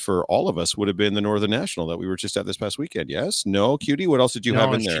guess, for all of us would have been the Northern National that we were just at this past weekend. Yes? No? Cutie? What else did you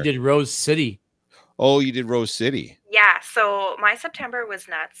have in there? She did Rose City. Oh, you did Rose City. Yeah, so my September was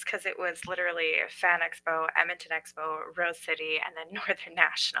nuts because it was literally Fan Expo, Edmonton Expo, Rose City, and then Northern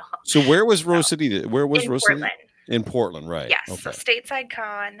National. So where was Rose City? Where was Rose Portland. City? In Portland, right. Yes, so Stateside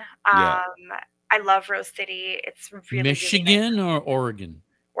Con. I love Rose City. It's really Michigan really nice. Or Oregon?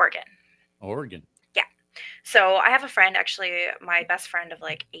 Oregon. Yeah. So I have a friend, actually, my best friend of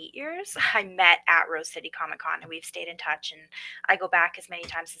like 8 years. I met at Rose City Comic Con, and we've stayed in touch. And I go back as many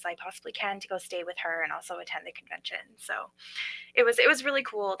times as I possibly can to go stay with her and also attend the convention. So it was really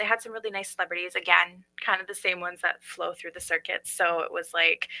cool. They had some really nice celebrities. Again, kind of the same ones that flow through the circuits. So it was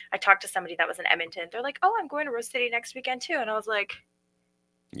like I talked to somebody that was in Edmonton. They're like, "Oh, I'm going to Rose City next weekend too," and I was like,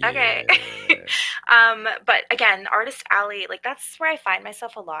 okay. But again, Artist Alley, like that's where I find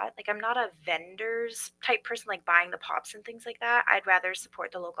myself a lot. Like I'm not a vendors type person, like buying the pops and things like that. I'd rather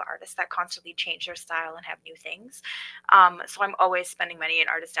support the local artists that constantly change their style and have new things. So I'm always spending money in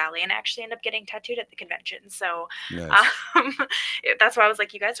Artist Alley, and I actually end up getting tattooed at the convention. So nice. That's why I was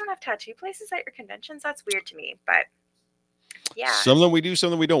like, you guys don't have tattoo places at your conventions? That's weird to me, but yeah. Some of them we do, some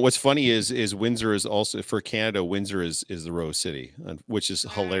of them we don't. What's funny is Windsor is also, for Canada, Windsor is the Rose City, which is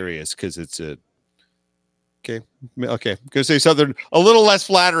hilarious because it's a okay. Gonna say something a little less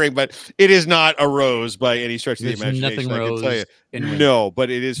flattering, but it is not a rose by any stretch of the imagination. Nothing I can tell you. rose. No,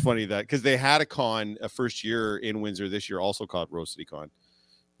 but it is funny that because they had a first year in Windsor this year, also called Rose City Con,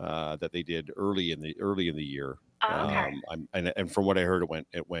 that they did early in the year. Okay. And from what I heard,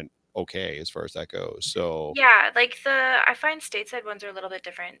 it went okay as far as that goes. So yeah, like I find stateside ones are a little bit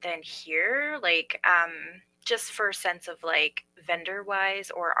different than here. Like just for sense of like vendor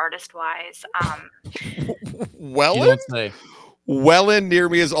wise or artist wise. You don't say. Welland near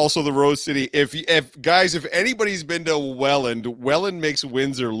me is also the Rose City. If anybody's been to Welland makes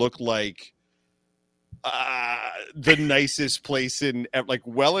Windsor look like the nicest place in like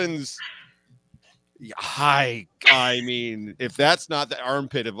Welland's. Hi, I mean, if that's not the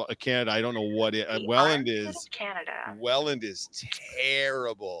armpit of Canada, I don't know what it. Welland is Canada. Welland is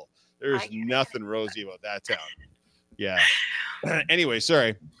terrible. There's nothing rosy about that town. Yeah. Anyway,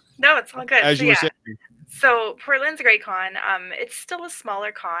 sorry. No, it's all good. As so, you were saying. So Portland's a great con. It's still a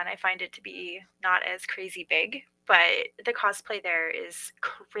smaller con. I find it to be not as crazy big, but the cosplay there is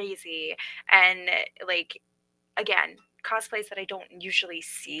crazy. And like, again, cosplays that I don't usually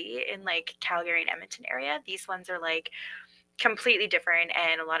see in like Calgary and Edmonton area. These ones are like completely different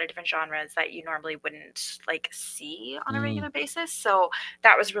and a lot of different genres that you normally wouldn't like see on a regular basis. So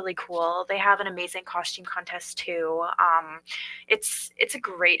that was really cool. They have an amazing costume contest too. It's a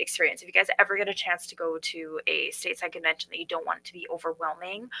great experience. If you guys ever get a chance to go to a stateside convention that you don't want it to be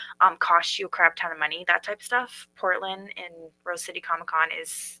overwhelming, cost you a crap ton of money, that type of stuff, Portland and Rose City Comic Con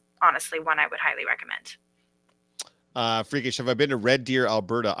is honestly one I would highly recommend. Freakish, have I been to Red Deer,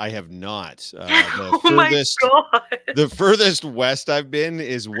 Alberta? I have not. The furthest west I've been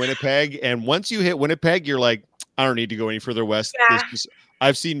is Winnipeg, and once you hit Winnipeg, you're like, I don't need to go any further west. Yeah.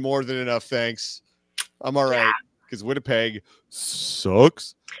 I've seen more than enough, thanks. I'm all right, because Winnipeg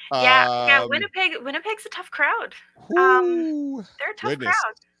sucks. Yeah, Winnipeg's a tough crowd. They're a tough crowd.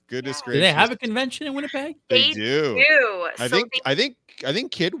 Goodness gracious. Do they have a convention in Winnipeg? They do. I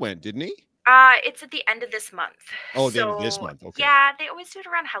think Kid went, didn't he? It's at the end of this month. Oh, the end of this month. Okay. Yeah, they always do it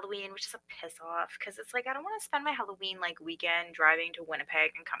around Halloween, which is a piss off because it's like I don't want to spend my Halloween like weekend driving to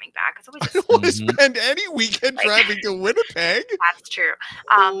Winnipeg and coming back. It's always I don't want to spend any weekend driving to Winnipeg. That's true.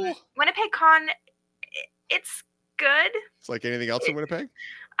 Winnipeg Con, it's good. It's like anything else in Winnipeg.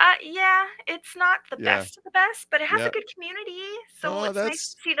 Yeah, it's not the best of the best, but it has a good community, so it's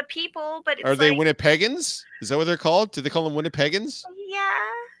nice to see the people. But are they Winnipegans? Is that what they're called? Do they call them Winnipegans? Yeah.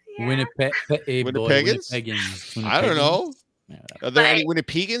 Winnipegans? I don't know. Are there any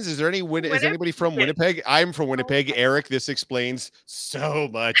Winnipegans? Is anybody from Winnipeg? I'm from Winnipeg. Eric, this explains so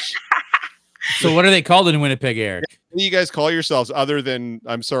much. So what are they called in Winnipeg, Eric? What do you guys call yourselves other than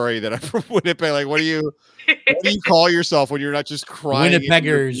I'm sorry that I'm from Winnipeg? Like, what do you call yourself when you're not just crying?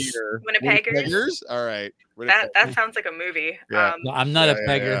 Winnipeggers. Winnipeggers? All right. That sounds like a movie. Yeah. No, I'm not a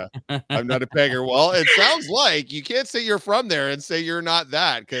pegger. Yeah. I'm not a pegger. Well, it sounds like you can't say you're from there and say you're not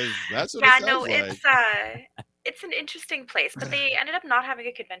that because that's what it sounds like. It's an interesting place, but they ended up not having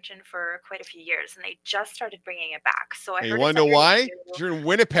a convention for quite a few years, and they just started bringing it back. So I heard. You want to know why? You're in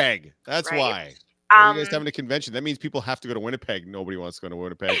Winnipeg. That's why. Are you guys having a convention? That means people have to go to Winnipeg. Nobody wants to go to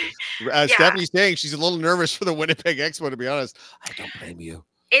Winnipeg. As Stephanie's saying, she's a little nervous for the Winnipeg Expo, to be honest. I don't blame you.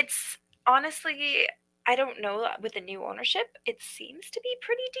 It's honestly, I don't know, with the new ownership, it seems to be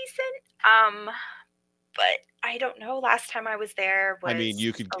pretty decent. But I don't know. Last time I was there was,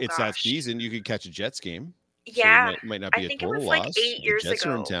 it's that season. You could catch a Jets game. Yeah. So it might not be a total loss. Like 8 years Jets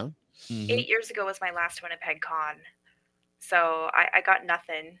ago. are in town. 8 years ago was my last Winnipeg con. So I got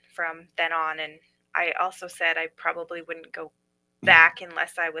nothing from then on. And I also said I probably wouldn't go back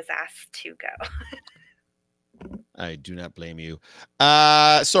unless I was asked to go. I do not blame you.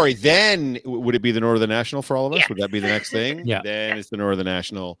 Sorry, then would it be the Northern National for all of us? Yeah. Would that be the next thing? Yeah. Then it's the Northern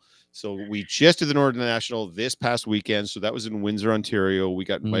National. So we just did the Northern National this past weekend. So that was in Windsor, Ontario. We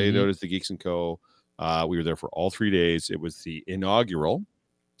got invited out as the Geeks and Co. We were there for all 3 days. It was the inaugural.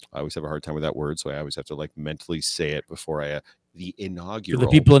 I always have a hard time with that word, so I always have to like mentally say it before I the inaugural. For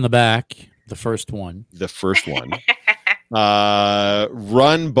the people in the back, the first one.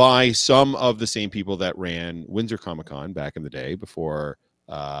 Run by some of the same people that ran Windsor Comic Con back in the day before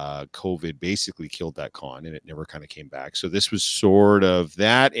COVID basically killed that con and it never kind of came back. So this was sort of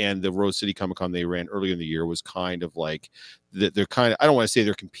that, and the Rose City Comic Con they ran earlier in the year was kind of like they're kind of, I don't want to say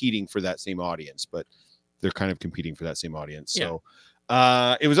they're competing for that same audience, but they're kind of competing for that same audience. Yeah. So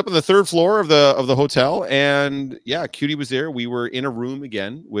it was up on the third floor of the hotel, and Cutie was there. We were in a room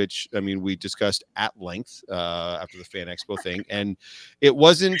again, which I mean we discussed at length after the Fan Expo thing, and it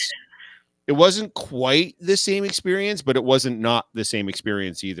wasn't quite the same experience, but it wasn't not the same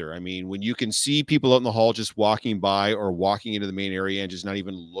experience either. I mean, when you can see people out in the hall just walking by or walking into the main area and just not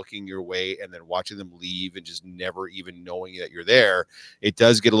even looking your way and then watching them leave and just never even knowing that you're there, it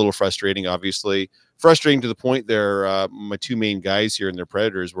does get a little frustrating, obviously. frustrating to the point there. My two main guys here and their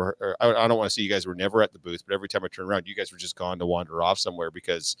Predators were, I don't want to say you guys were never at the booth, but every time I turn around, you guys were just gone to wander off somewhere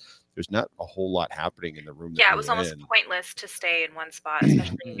because there's not a whole lot happening in the room. Yeah, it was almost pointless to stay in one spot,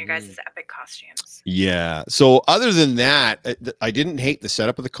 especially in your guys' epic costumes. Yeah. So other than that, I didn't hate the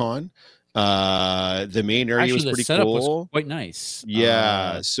setup of the con. The main area was pretty cool. Was quite nice.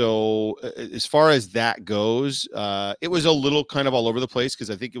 Yeah. So as far as that goes, it was a little kind of all over the place because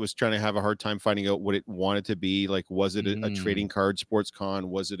I think it was trying to have a hard time finding out what it wanted to be. Like, was it a trading card sports con?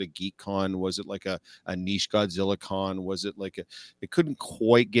 Was it a geek con? Was it like a niche Godzilla con? Was it like it couldn't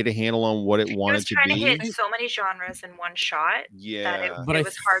quite get a handle on what it wanted to be. It was trying to hit so many genres in one shot. Yeah. That it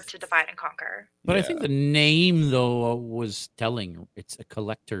was hard to divide and conquer. But I think the name though was telling. It's a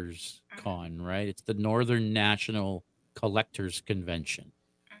collector's con, right? It's the Northern National Collectors Convention.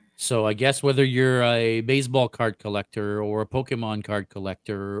 So I guess whether you're a baseball card collector or a Pokemon card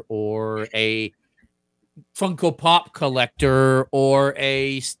collector or a Funko Pop collector or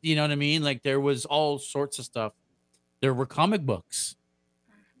a, you know what I mean? Like there was all sorts of stuff. There were comic books.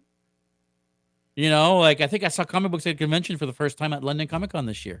 You know, like I think I saw comic books at a convention for the first time at London Comic Con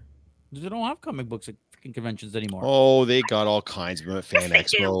this year. They don't have comic books at freaking conventions anymore. Oh, they got all kinds of them at Fan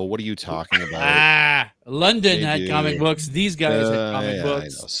Expo. What are you talking about? London had comic books. These guys had comic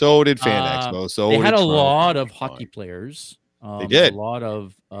books. I know. So did Fan Expo. So they had a lot of hockey players. They did. A lot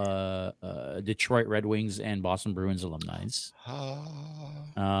of Detroit Red Wings and Boston Bruins alumni.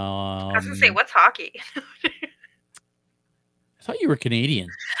 I was going to say, what's hockey? I thought you were Canadian.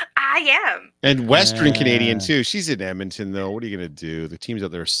 I am. And Western Canadian, too. She's in Edmonton, though. What are you going to do? The teams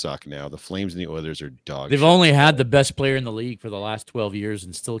out there suck now. The Flames and the Oilers are dog They've shit. only had the best player in the league for the last 12 years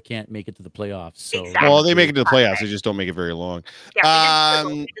and still can't make it to the playoffs. So, exactly. Well, they make it to the playoffs. They just don't make it very long. Yeah,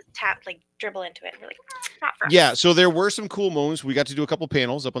 we just dribble into it. We're like, not for us. Yeah, so there were some cool moments. We got to do a couple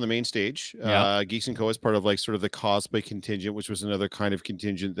panels up on the main stage. Geeks and Co. as part of like sort of the cosplay contingent, which was another kind of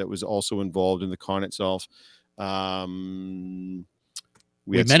contingent that was also involved in the con itself.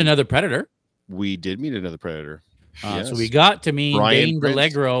 We met another Predator. We did meet another Predator. Yes. So we got to meet Dane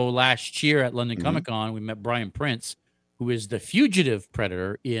DeLegro last year at London Comic Con. We met Brian Prince, who is the fugitive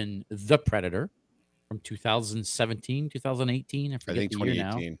Predator in The Predator from 2017, 2018. I think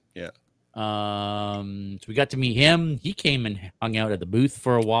 2018. Yeah. So we got to meet him. He came and hung out at the booth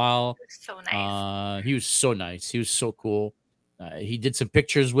for a while. So nice. He was so nice. He was so cool. He did some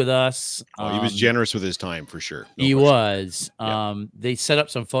pictures with us. He was generous with his time for sure. He was. They set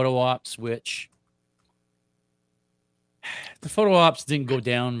up some photo ops, which the photo ops didn't go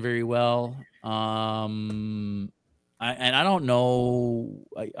down very well. I don't know.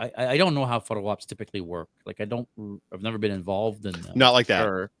 I don't know how photo ops typically work. Like I've never been involved in them. Not like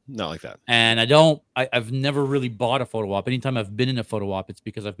that. Not like that. And I've never really bought a photo op. Anytime I've been in a photo op, it's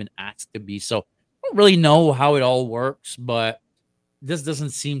because I've been asked to be. So I don't really know how it all works, but this doesn't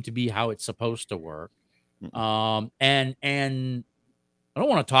seem to be how it's supposed to work. And I don't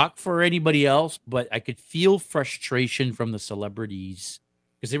want to talk for anybody else, but I could feel frustration from the celebrities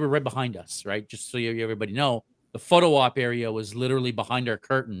because they were right behind us, right? Just so everybody know, the photo op area was literally behind our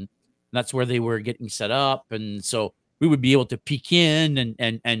curtain. That's where they were getting set up. And so we would be able to peek in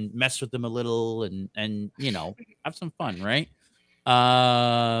and mess with them a little and you know, have some fun, right?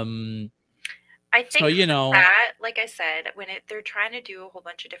 I think that, like I said, when they're trying to do a whole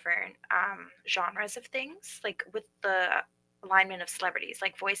bunch of different genres of things, like with the alignment of celebrities,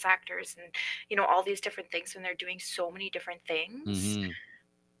 like voice actors and, you know, all these different things, when they're doing so many different things,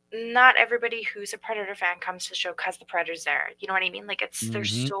 not everybody who's a Predator fan comes to the show because the Predator's there. You know what I mean? Like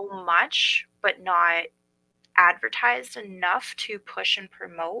there's so much, but not advertised enough to push and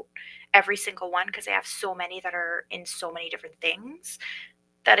promote every single one because they have so many that are in so many different things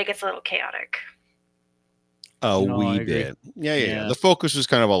that it gets a little chaotic. A wee bit. Yeah. The focus was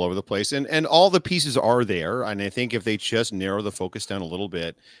kind of all over the place. And all the pieces are there. And I think if they just narrow the focus down a little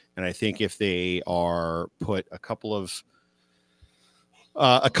bit, and I think if they are put a couple of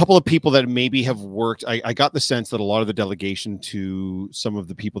people that maybe have worked, I got the sense that a lot of the delegation to some of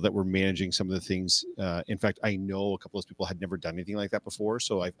the people that were managing some of the things, in fact, I know a couple of people had never done anything like that before.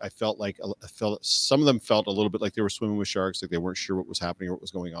 So I felt like some of them felt a little bit like they were swimming with sharks, like they weren't sure what was happening or what was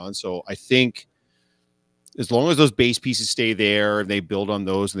going on. So I think as long as those base pieces stay there and they build on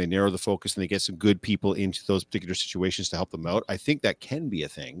those and they narrow the focus and they get some good people into those particular situations to help them out, I think that can be a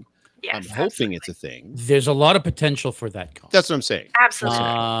thing. Yes, I'm hoping it's a thing. There's a lot of potential for that. That's what I'm saying. Absolutely.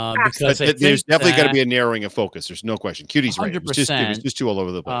 Because there's definitely got to be a narrowing of focus. There's no question. Cutie's right. It was just too all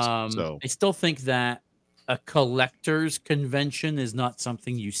over the place. So I still think that a collector's convention is not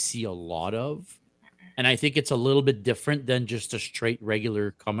something you see a lot of. And I think it's a little bit different than just a straight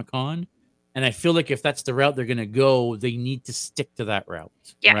regular Comic-Con. And I feel like if that's the route they're going to go, they need to stick to that route.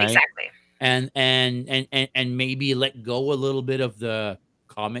 Yeah, right? exactly. And maybe let go a little bit of the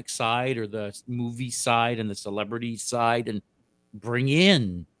comic side or the movie side and the celebrity side, and bring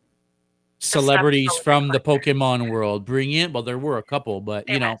in celebrities from the Pokemon world. Bring in, well, there were a couple, but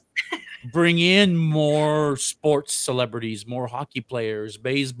bring in more sports celebrities, more hockey players,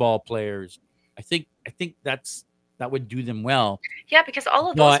 baseball players. I think that would do them well. Yeah, because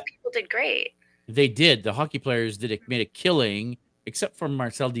all of those people did great. They did. The hockey players made a killing, except for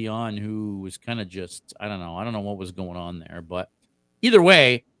Marcel Dion, who was kind of just, I don't know what was going on there. But either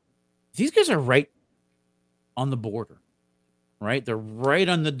way, these guys are right on the border, right? They're right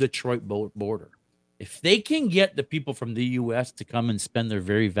on the Detroit border. If they can get the people from the U.S. to come and spend their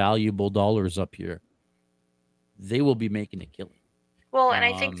very valuable dollars up here, they will be making a killing. Well, and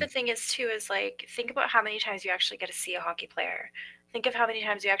I think the thing is, too, is like, think about how many times you actually get to see a hockey player. Think of how many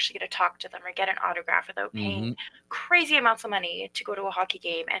times you actually get to talk to them or get an autograph without paying crazy amounts of money to go to a hockey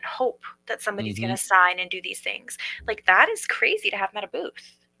game and hope that somebody's going to sign and do these things. Like, that is crazy to have them at a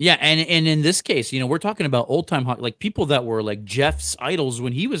booth. Yeah, and in this case, we're talking about old-time hockey, like people that were like Jeff's idols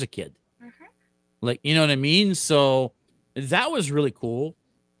when he was a kid. Like, you know what I mean? So that was really cool.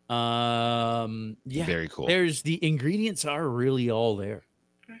 Yeah, very cool. The ingredients are really all there.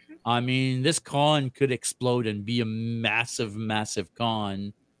 I mean, this con could explode and be a massive, massive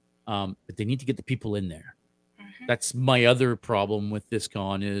con, but they need to get the people in there. That's my other problem with this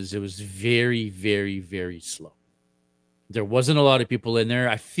con, is it was very, very, very slow. There wasn't a lot of people in there.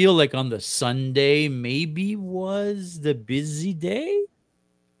 I feel like on the Sunday maybe was the busy day.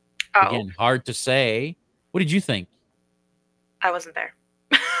 Again, hard to say. What did you think? I wasn't there.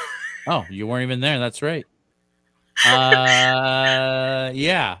 Oh, you weren't even there. That's right.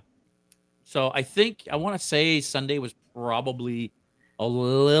 Yeah. So I want to say Sunday was probably a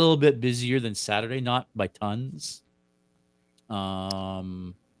little bit busier than Saturday, not by tons. No.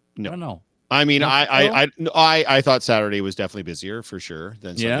 I don't know. I mean, I thought Saturday was definitely busier for sure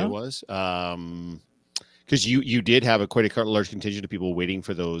than Sunday was. Because you did have quite a large contingent of people waiting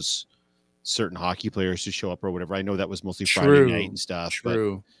for those certain hockey players to show up or whatever. I know that was mostly Friday night and stuff.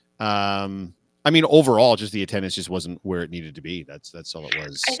 True. But I mean, overall, just the attendance just wasn't where it needed to be. That's all it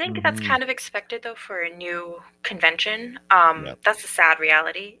was. I think that's kind of expected, though, for a new convention. That's the sad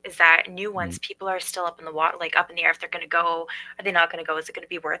reality, is that new ones, people are still up in the water, like up in the air if they're going to go. Are they not going to go? Is it going to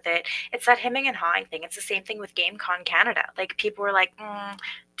be worth it? It's that hemming and hawing thing. It's the same thing with GameCon Canada. Like, people were like,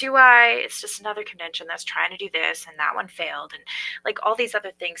 do I? It's just another convention that's trying to do this, and that one failed, and like all these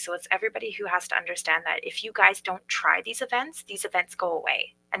other things. So it's everybody who has to understand that if you guys don't try these events go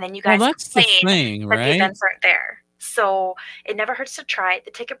away. And then you guys complain that the events aren't there. So it never hurts to try it.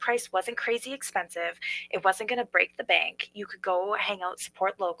 The ticket price wasn't crazy expensive. It wasn't going to break the bank. You could go hang out,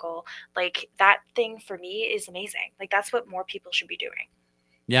 support local. Like, that thing for me is amazing. Like, that's what more people should be doing.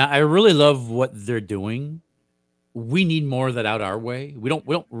 Yeah, I really love what they're doing. We need more of that out our way. We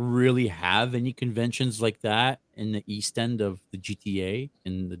don't really have any conventions like that in the east end of the GTA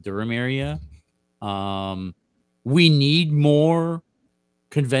in the Durham area. We need more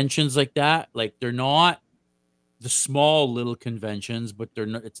conventions like that. Like, they're not the small little conventions, but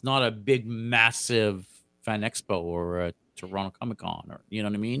it's not a big massive Fan Expo or a Toronto Comic Con, or you know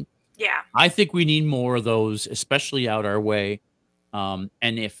what I mean? Yeah. I think we need more of those, especially out our way. And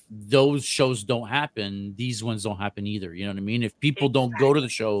if those shows don't happen, these ones don't happen either. You know what I mean? If people don't go to the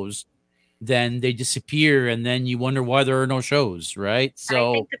shows, then they disappear, and then you wonder why there are no shows, right? So and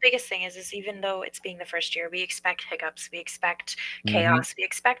I think the biggest thing is even though it's being the first year, we expect hiccups, we expect chaos, we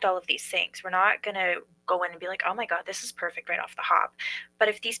expect all of these things. We're not going to go in and be like, oh my God, this is perfect right off the hop. But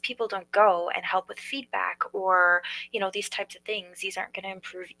if these people don't go and help with feedback or, these types of things, these aren't going to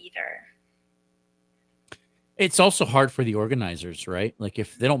improve either. It's also hard for the organizers, right? Like,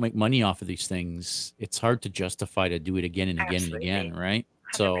 if they don't make money off of these things, it's hard to justify to do it again and again and again, right?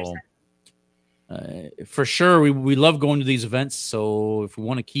 100%. So for sure, we love going to these events. So if we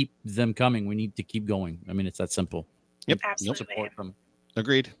want to keep them coming, we need to keep going. I mean, it's that simple. Yep. Absolutely. Support them.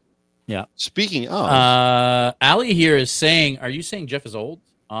 Agreed. Yeah. Speaking of, Ali here is saying, are you saying Jeff is old?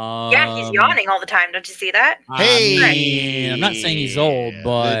 Yeah, he's yawning all the time. Don't you see that? Hey, I'm not saying he's old,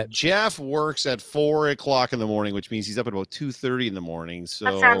 but Jeff works at 4:00 in the morning, which means he's up at about 2:30 in the morning. So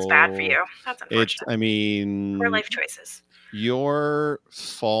that sounds bad for you. That's unfortunate. I mean, poor life choices. Your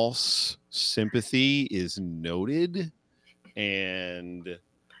false sympathy is noted, and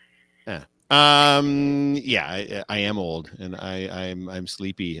I am old, and I'm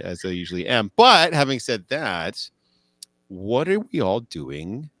sleepy, as I usually am. But having said that, what are we all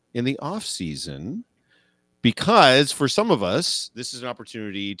doing in the off season because for some of us, this is an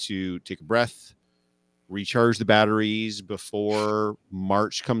opportunity to take a breath, recharge the batteries before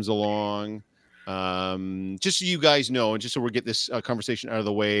March comes along. Just so you guys know, and just so we get this conversation out of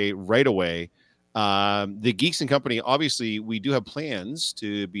the way right away, the Geeks and Company, obviously, we do have plans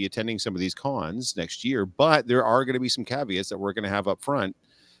to be attending some of these cons next year, but there are going to be some caveats that we're going to have up front.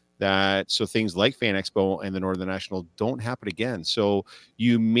 So things like Fan Expo and the Northern National don't happen again. So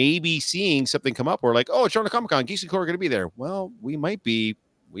you may be seeing something come up where like, oh, it's Toronto Comic Con, Geeks and Co are going to be there. Well, we might be.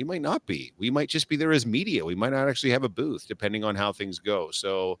 We might not be. We might just be there as media. We might not actually have a booth, depending on how things go.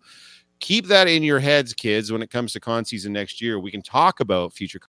 So keep that in your heads, kids, when it comes to con season next year. We can talk about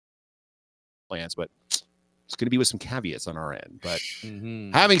future plans, but it's going to be with some caveats on our end. But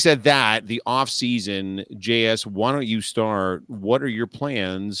having said that, the off season, JS, why don't you start? What are your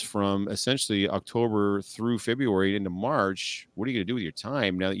plans from essentially October through February into March? What are you going to do with your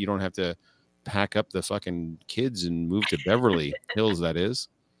time now that you don't have to pack up the fucking kids and move to Beverly Hills? That is.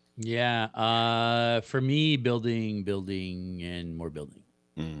 Yeah. For me, building, and more building.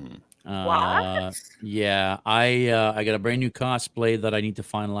 What? Yeah. I got a brand new cosplay that I need to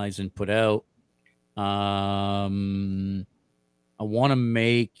finalize and put out. I want to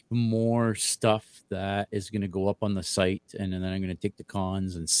make more stuff that is going to go up on the site, and then I'm going to take the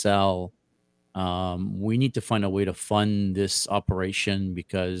cons and sell. We need to find a way to fund this operation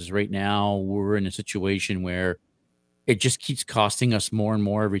because right now we're in a situation where it just keeps costing us more and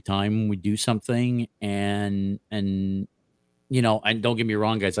more every time we do something. And and don't get me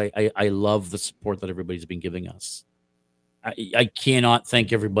wrong, guys, I love the support that everybody's been giving us. I cannot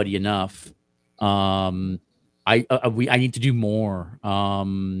thank everybody enough. I need to do more.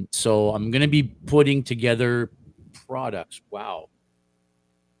 So I'm gonna be putting together products. Wow,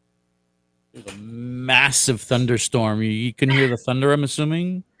 there's a massive thunderstorm. You can hear the thunder, I'm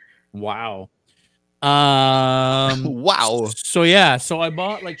assuming. Wow. Wow. So yeah, so I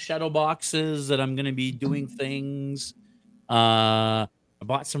bought like shadow boxes that I'm gonna be doing things. I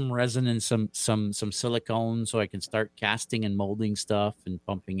bought some resin and some silicone so I can start casting and molding stuff and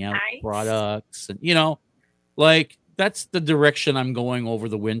pumping out Nice. products. And like that's the direction I'm going over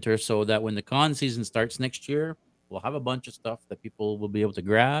the winter, so that when the con season starts next year, we'll have a bunch of stuff that people will be able to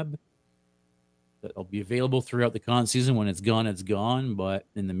grab. That'll be available throughout the con season. When it's gone, it's gone. But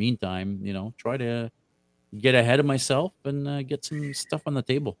in the meantime, try to get ahead of myself and get some stuff on the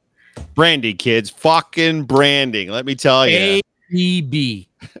table. Branding, kids. Fucking branding. Let me tell you. ABB.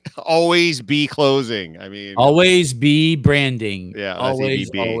 Always be closing. I mean, always be branding. Yeah, always,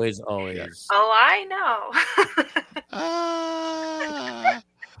 ABB. always. Yeah. Oh, I know.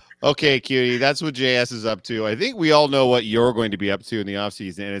 Okay, Cutie, that's what JS is up to. I think we all know what you're going to be up to in the off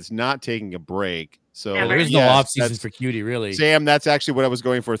season, and it's not taking a break. So there is no off season for Cutie, really. Sam, that's actually what I was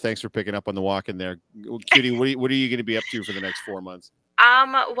going for. Thanks for picking up on the walk in there. Cutie, what are you going to be up to for the next 4 months?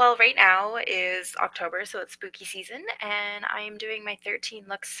 Well, right now is October, so it's spooky season, and I am doing my 13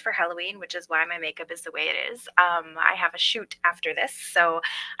 looks for Halloween, which is why my makeup is the way it is. I have a shoot after this, so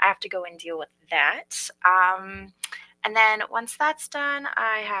I have to go and deal with that. And then once that's done,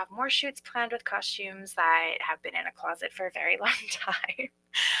 I have more shoots planned with costumes that have been in a closet for a very long time.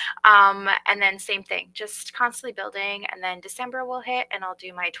 And then same thing, just constantly building. And then December will hit and I'll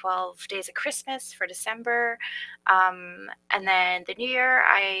do my 12 days of Christmas for December. And then the new year,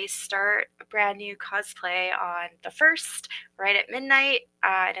 I start a brand new cosplay on the 1st, right at midnight.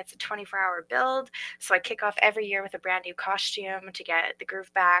 And it's a 24-hour build. So I kick off every year with a brand new costume to get the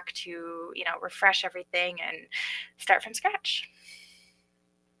groove back, to, refresh everything and start from scratch.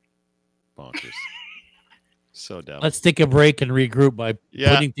 Bonkers. So dumb. Let's take a break and regroup by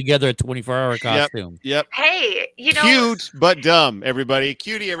putting together a 24-hour costume. Yep. Hey, cute but dumb, everybody.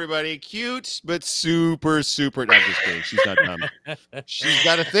 Cutie, everybody. Cute but super, super. No, I'm just kidding. She's not dumb. She's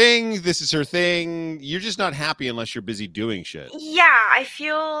got a thing. This is her thing. You're just not happy unless you're busy doing shit. Yeah, I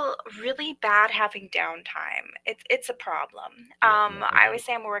feel really bad having downtime. It's a problem. I always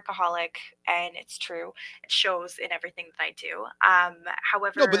say I'm a workaholic, and it's true. It shows in everything that I do.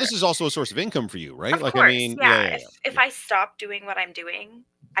 However, no, but this is also a source of income for you, right? Of course, I mean, yeah. If I stop doing what I'm doing,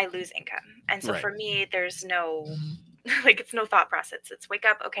 I lose income, and so for me, there's no it's no thought process. It's wake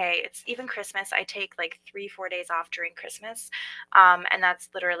up, okay, it's even Christmas. I take like 3-4 days off during Christmas. And that's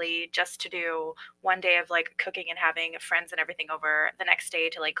literally just to do one day of like cooking and having friends and everything over, the next day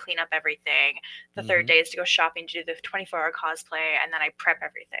to like clean up everything. The third day is to go shopping to do the 24-hour cosplay, and then I prep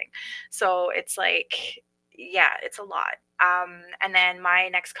everything. So it's like, yeah, it's a lot. And then my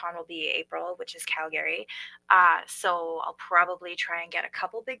next con will be April, which is Calgary. So I'll probably try and get a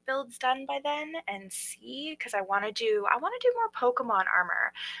couple big builds done by then and see, because I want to do more Pokemon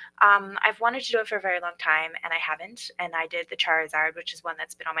armor. I've wanted to do it for a very long time and I haven't. And I did the Charizard, which is one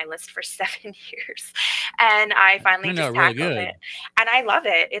that's been on my list for 7 years. And I finally just tackled it. And I love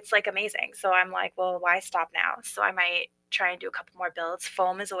it. It's like amazing. So I'm like, well, why stop now? So I might try and do a couple more builds.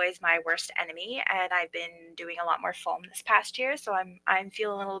 Foam is always my worst enemy, and I've been doing a lot more foam this past year, so I'm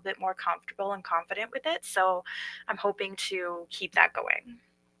feeling a little bit more comfortable and confident with it. So I'm hoping to keep that going.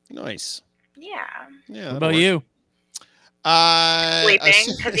 Nice. Yeah. What about you?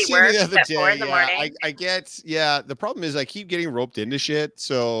 Sleeping because he works at 4 in the morning. I get, the problem is I keep getting roped into shit.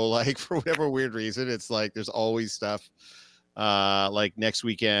 So like for whatever weird reason, it's like there's always stuff. Like next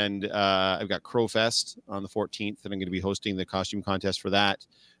weekend, I've got Crowfest on the 14th, and I'm going to be hosting the costume contest for that.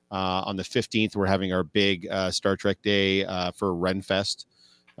 On the 15th, we're having our big Star Trek day for Renfest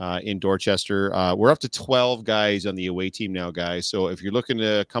in Dorchester. We're up to 12 guys on the away team now, guys. So if you're looking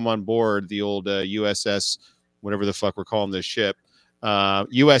to come on board the old USS, whatever the fuck we're calling this ship,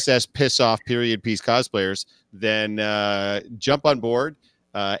 USS Piss Off period piece cosplayers, then jump on board.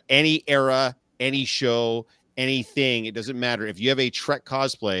 Any era, any show, anything, it doesn't matter. If you have a Trek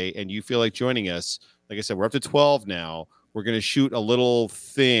cosplay and you feel like joining us, like I said, we're up to 12 now. We're going to shoot a little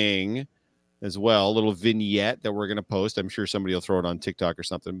thing as well, a little vignette that we're going to post. I'm sure somebody will throw it on TikTok or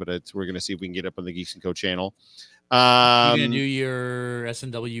something, but we're going to see if we can get up on the Geeks and Co channel. You going to do your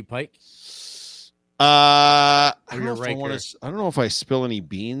S&W Pike? I don't know if I spill any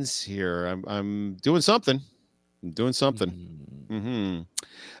beans here. I'm doing something. Mm-hmm.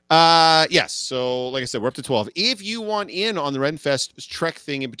 Yes. So like I said, we're up to 12. If you want in on the Renfest Trek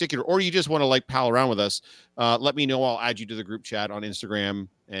thing in particular, or you just want to like pal around with us, let me know. I'll add you to the group chat on Instagram.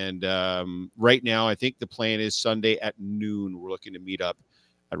 And right now, I think the plan is Sunday at noon. We're looking to meet up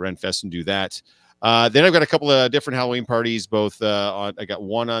at Renfest and do that. Then I've got a couple of different Halloween parties, both I got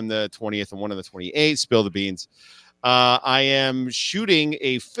one on the 20th and one on the 28th. Spill the beans. I am shooting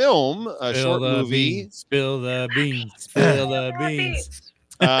a film, a short movie. Spill the beans. Spill the beans.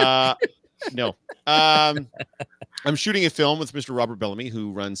 No. I'm shooting a film with Mr. Robert Bellamy,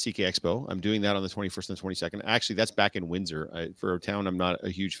 who runs CK Expo. I'm doing that on the 21st and 22nd. Actually, that's back in Windsor. For a town I'm not a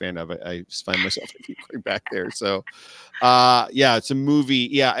huge fan of. I just find myself going back there. So, it's a movie.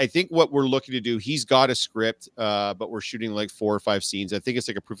 Yeah, I think what we're looking to do, he's got a script, but we're shooting like 4 or 5 scenes. I think it's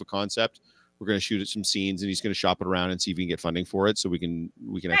like a proof of concept. We're going to shoot at some scenes, and he's going to shop it around and see if we can get funding for it, so we can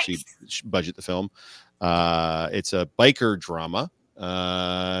actually budget the film. It's a biker drama.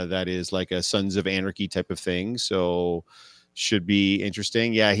 That is like a Sons of Anarchy type of thing, so should be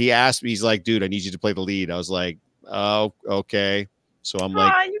interesting. Yeah, he asked me, he's like, dude, I need you to play the lead. I was like, oh, okay. So I'm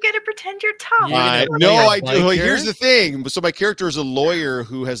like, you get to pretend you're tough. No, I do. Here's the thing. So my character is a lawyer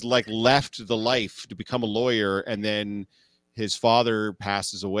who has like left the life to become a lawyer, and then his father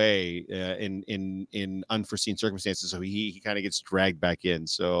passes away in unforeseen circumstances, so he kind of gets dragged back in.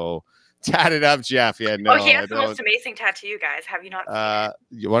 So tat it up, Jeff. Yeah, no. Oh, he has the most amazing tattoo, guys. Have you not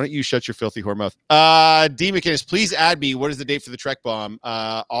seen it? Why don't you shut your filthy whore mouth? D. McInnes, please add me. What is the date for the Trek Bomb?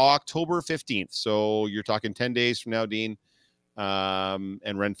 October 15th. So you're talking 10 days from now, Dean. And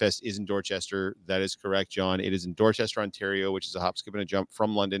Renfest is in Dorchester. That is correct, John. It is in Dorchester, Ontario, which is a hop, skip, and a jump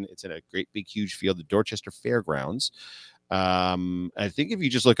from London. It's in a great big huge field, the Dorchester Fairgrounds. I think if you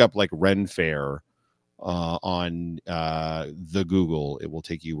just look up like Ren Fair on the Google, it will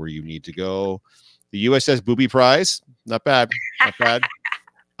take you where you need to go. The USS Booby Prize, not bad.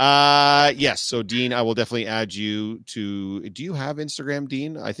 Yes. So Dean, I will definitely add you to. Do you have Instagram,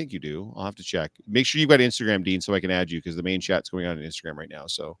 Dean? I think you do. I'll have to check. Make sure you've got Instagram, Dean, so I can add you, because the main chat's going on Instagram right now.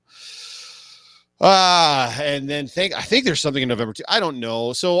 So. And then I think there's something in November too. I don't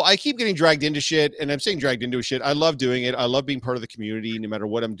know. So I keep getting dragged into shit, and I'm saying dragged into shit. I love doing it. I love being part of the community, no matter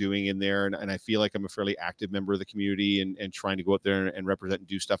what I'm doing in there. And I feel like I'm a fairly active member of the community and trying to go out there and represent and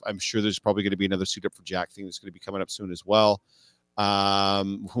do stuff. I'm sure there's probably going to be another Suit Up for Jack thing that's going to be coming up soon as well.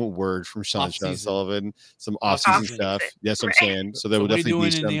 Word from Sean Sullivan, some off-season stuff. Yes, I'm saying. So there will definitely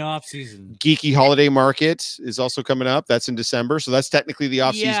be some in the off-season. Geeky Holiday Market is also coming up. That's in December, so that's technically the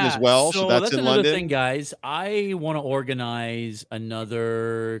off-season as well. So that's in another London. Thing, guys. I want to organize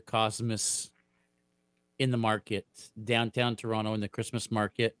another Cosmos in the market downtown Toronto in the Christmas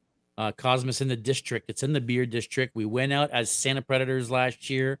market. Cosmos in the district. It's in the beer district. We went out as Santa Predators last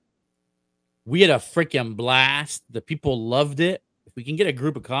year. We had a freaking blast. The people loved it. If we can get a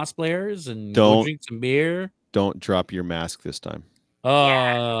group of cosplayers and go drink some beer. Don't drop your mask this time.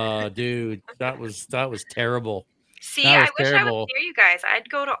 Oh, dude, that was terrible. See, I wish I was near you guys. I'd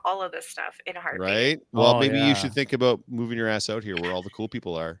go to all of this stuff in a heartbeat. Right? Well, maybe you should think about moving your ass out here where all the cool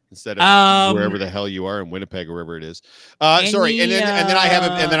people are instead of wherever the hell you are in Winnipeg or wherever it is. Sorry, and then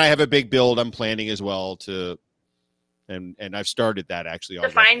I have a big build I'm planning as well to, and I've started that actually.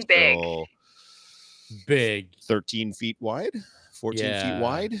 Define big. So, big. 13 feet wide, 14 feet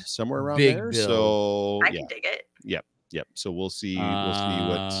wide, somewhere around big there. Build. So I can dig it. Yep. So we'll see what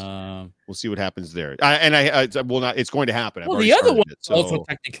happens there. It's going to happen. Well, the other one's also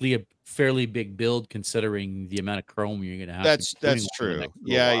technically a fairly big build considering the amount of chrome you're going to have. That's true.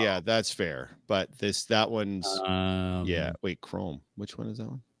 Yeah, that's fair. But that one's Wait, chrome. Which one is that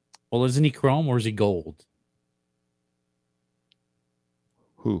one? Well, isn't he chrome or is he gold?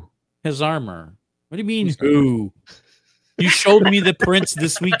 Who? His armor. What do you mean who? You showed me the prints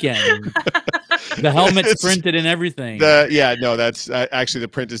this weekend. The helmet's printed and everything. That's actually the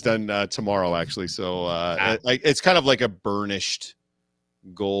print is done tomorrow. Actually, so it's kind of like a burnished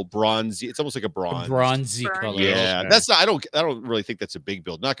gold, bronzy. It's almost like a bronzy color. Yeah, that's not. I don't really think that's a big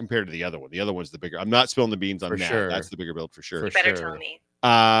build. Not compared to the other one. The other one's the bigger. I'm not spilling the beans on that. Sure. That's the bigger build for sure. You better tell me.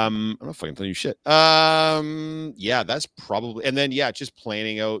 I'm not fucking telling you shit. That's probably, and then just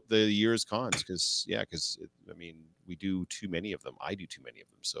planning out the year's cons because we do too many of them. I do too many of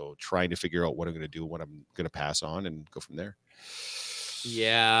them. So trying to figure out what I'm going to do, what I'm going to pass on, and go from there.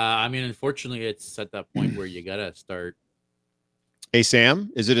 Yeah, I mean, unfortunately, it's at that point where you gotta start. Hey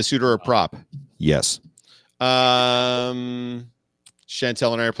Sam, is it a suit or a prop? Yes. Chantel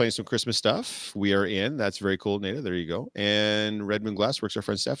and I are playing some Christmas stuff. We are in. That's very cool, Nada. There you go. And Redmond Glassworks, our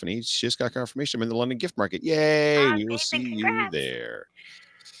friend Stephanie, she just got confirmation. I'm in the London gift market. Yay! We will see you there.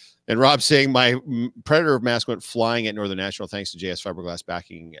 And Rob saying my Predator mask went flying at Northern National thanks to JS Fiberglass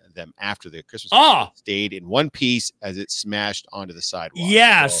backing them after the Christmas stayed in one piece as it smashed onto the sidewalk.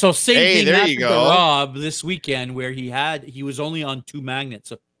 Yeah, so same thing there happened you to go. Rob this weekend where he was only on 2 magnets.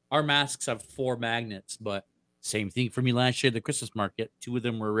 So our masks have 4 magnets, but same thing for me last year at the Christmas market. 2 of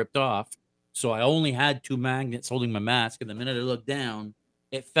them were ripped off. So I only had 2 magnets holding my mask, and the minute I looked down,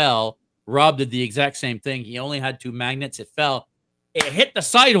 it fell. Rob did the exact same thing. He only had 2 magnets. It fell. It hit the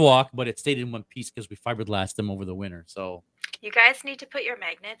sidewalk, but it stayed in one piece because we fiberglassed them over the winter. So you guys need to put your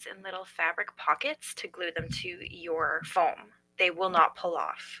magnets in little fabric pockets to glue them to your foam. They will not pull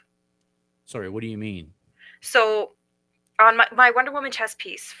off. Sorry, what do you mean? So on my Wonder Woman chest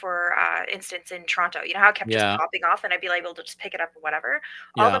piece, for instance, in Toronto, you know how it kept just popping off and I'd be able to just pick it up or whatever?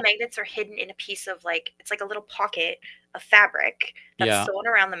 All the magnets are hidden in a piece of it's like a little pocket of fabric that's sewn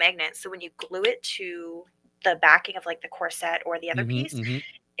around the magnet. So when you glue it to the backing of the corset or the other piece,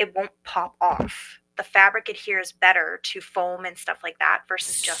 it won't pop off. The fabric adheres better to foam and stuff like that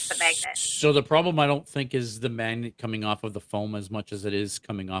versus just the magnet. So the problem I don't think is the magnet coming off of the foam as much as it is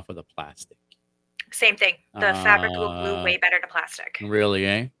coming off of the plastic. Same thing. The fabric will glue way better to plastic. Really,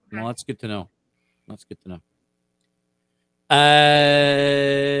 eh? Mm-hmm. Well, that's good to know.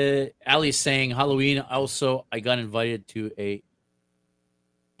 Allie's saying Halloween. Also, I got invited to a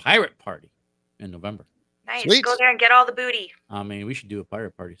pirate party in November. Nice. Sweet. Go there and get all the booty. I mean, we should do a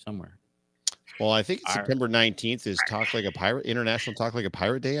pirate party somewhere. Well, I think it's September 19th is Talk Like a Pirate, International Talk Like a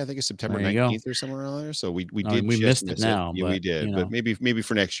Pirate Day. I think it's September 19th or somewhere around there. So we missed it now. Yeah, we did. But maybe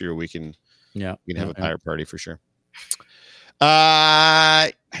for next year we can have a pirate party for sure.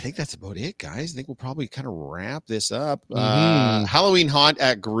 I think that's about it, guys. I think we'll probably kind of wrap this up. Halloween haunt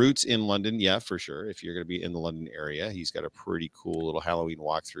at Groot's in London. Yeah, for sure. If you're going to be in the London area, he's got a pretty cool little Halloween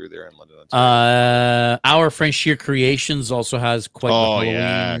walkthrough there in London. Our French Sheer Creations also has quite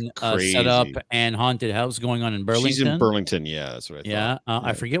a Halloween setup and haunted house going on in Burlington. She's in Burlington. Yeah, that's what I thought.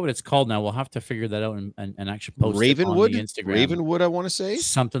 I forget what it's called now. We'll have to figure that out and actually post Ravenwood? it on the Instagram. Ravenwood, I want to say.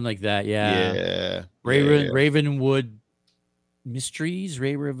 Something like that, yeah. Ravenwood Mysteries,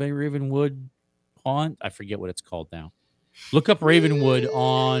 Ravenwood Haunt. I forget what it's called now. Look up Ravenwood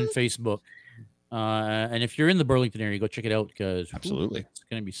on Facebook. And if you're in the Burlington area, go check it out because absolutely it's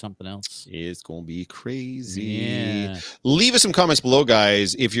going to be something else. It's going to be crazy. Yeah. Leave us some comments below,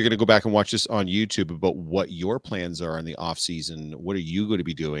 guys, if you're going to go back and watch this on YouTube about what your plans are in the off season. What are you going to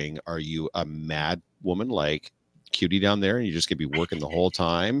be doing? Are you a mad woman like Cutie down there and you're just gonna be working the whole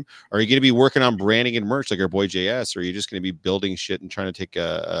time? Are you gonna be working on branding and merch like our boy JS? Or are you just gonna be building shit and trying to take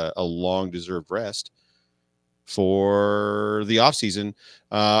a long deserved rest for the off season?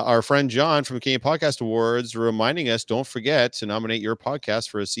 Our friend John from the Canadian Podcast Awards reminding us, don't forget to nominate your podcast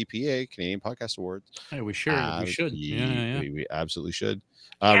for a CPA, Canadian Podcast Awards. Hey, we should. We absolutely should.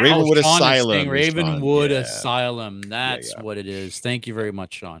 Ravenwood Asylum. Ravenwood Asylum. That's what it is. Thank you very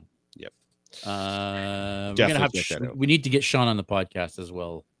much, Sean. Definitely we need to get Sean on the podcast as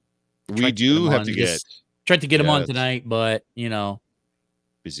well. We do have to get Tried to get him on tonight, but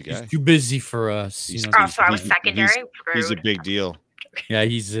busy guy. He's too busy for us. So I was secondary. He's a big deal. Yeah,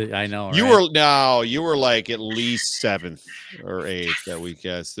 I know. You were like at least 7th or 8th that week.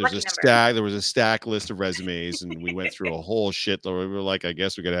 Yes, there was a stack list of resumes, and we went through a whole shit. We were like, I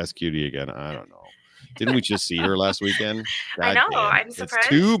guess we got to ask Cutie again. I don't know. Didn't we just see her last weekend? I know. I'm surprised. It's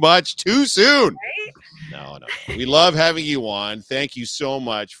too much, too soon. Right? No. We love having you on. Thank you so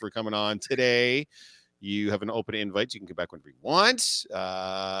much for coming on today. You have an open invite. You can get back whenever you want.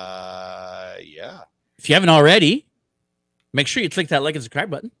 Yeah. If you haven't already, make sure you click that like and subscribe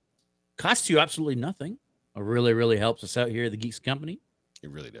button. Costs you absolutely nothing. It really, really helps us out here at the Geeks Company.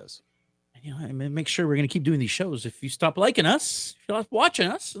 It really does. And make sure we're going to keep doing these shows. If you stop liking us, if you stop watching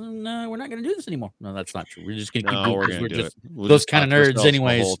us, then we're not going to do this anymore. No, that's not true. We're just going to keep doing it. We're just those kind of nerds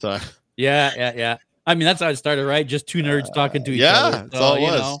anyways. The whole time. Yeah. I mean, that's how it started, right? Just two nerds talking to each other. Yeah, that's all it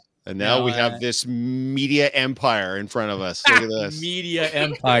was. And now we have this media empire in front of us. Look at this. Media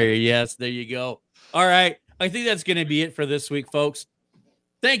empire. Yes, there you go. All right. I think that's going to be it for this week, folks.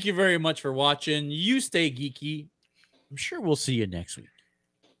 Thank you very much for watching. You stay geeky. I'm sure we'll see you next week.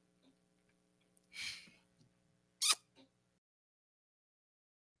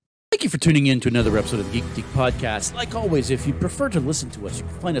 Thank you for tuning in to another episode of the Geek Podcast. Like always, if you prefer to listen to us, you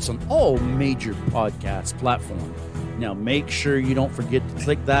can find us on all major podcast platforms. Now, make sure you don't forget to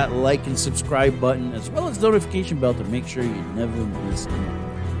click that like and subscribe button, as well as the notification bell to make sure you never miss anything.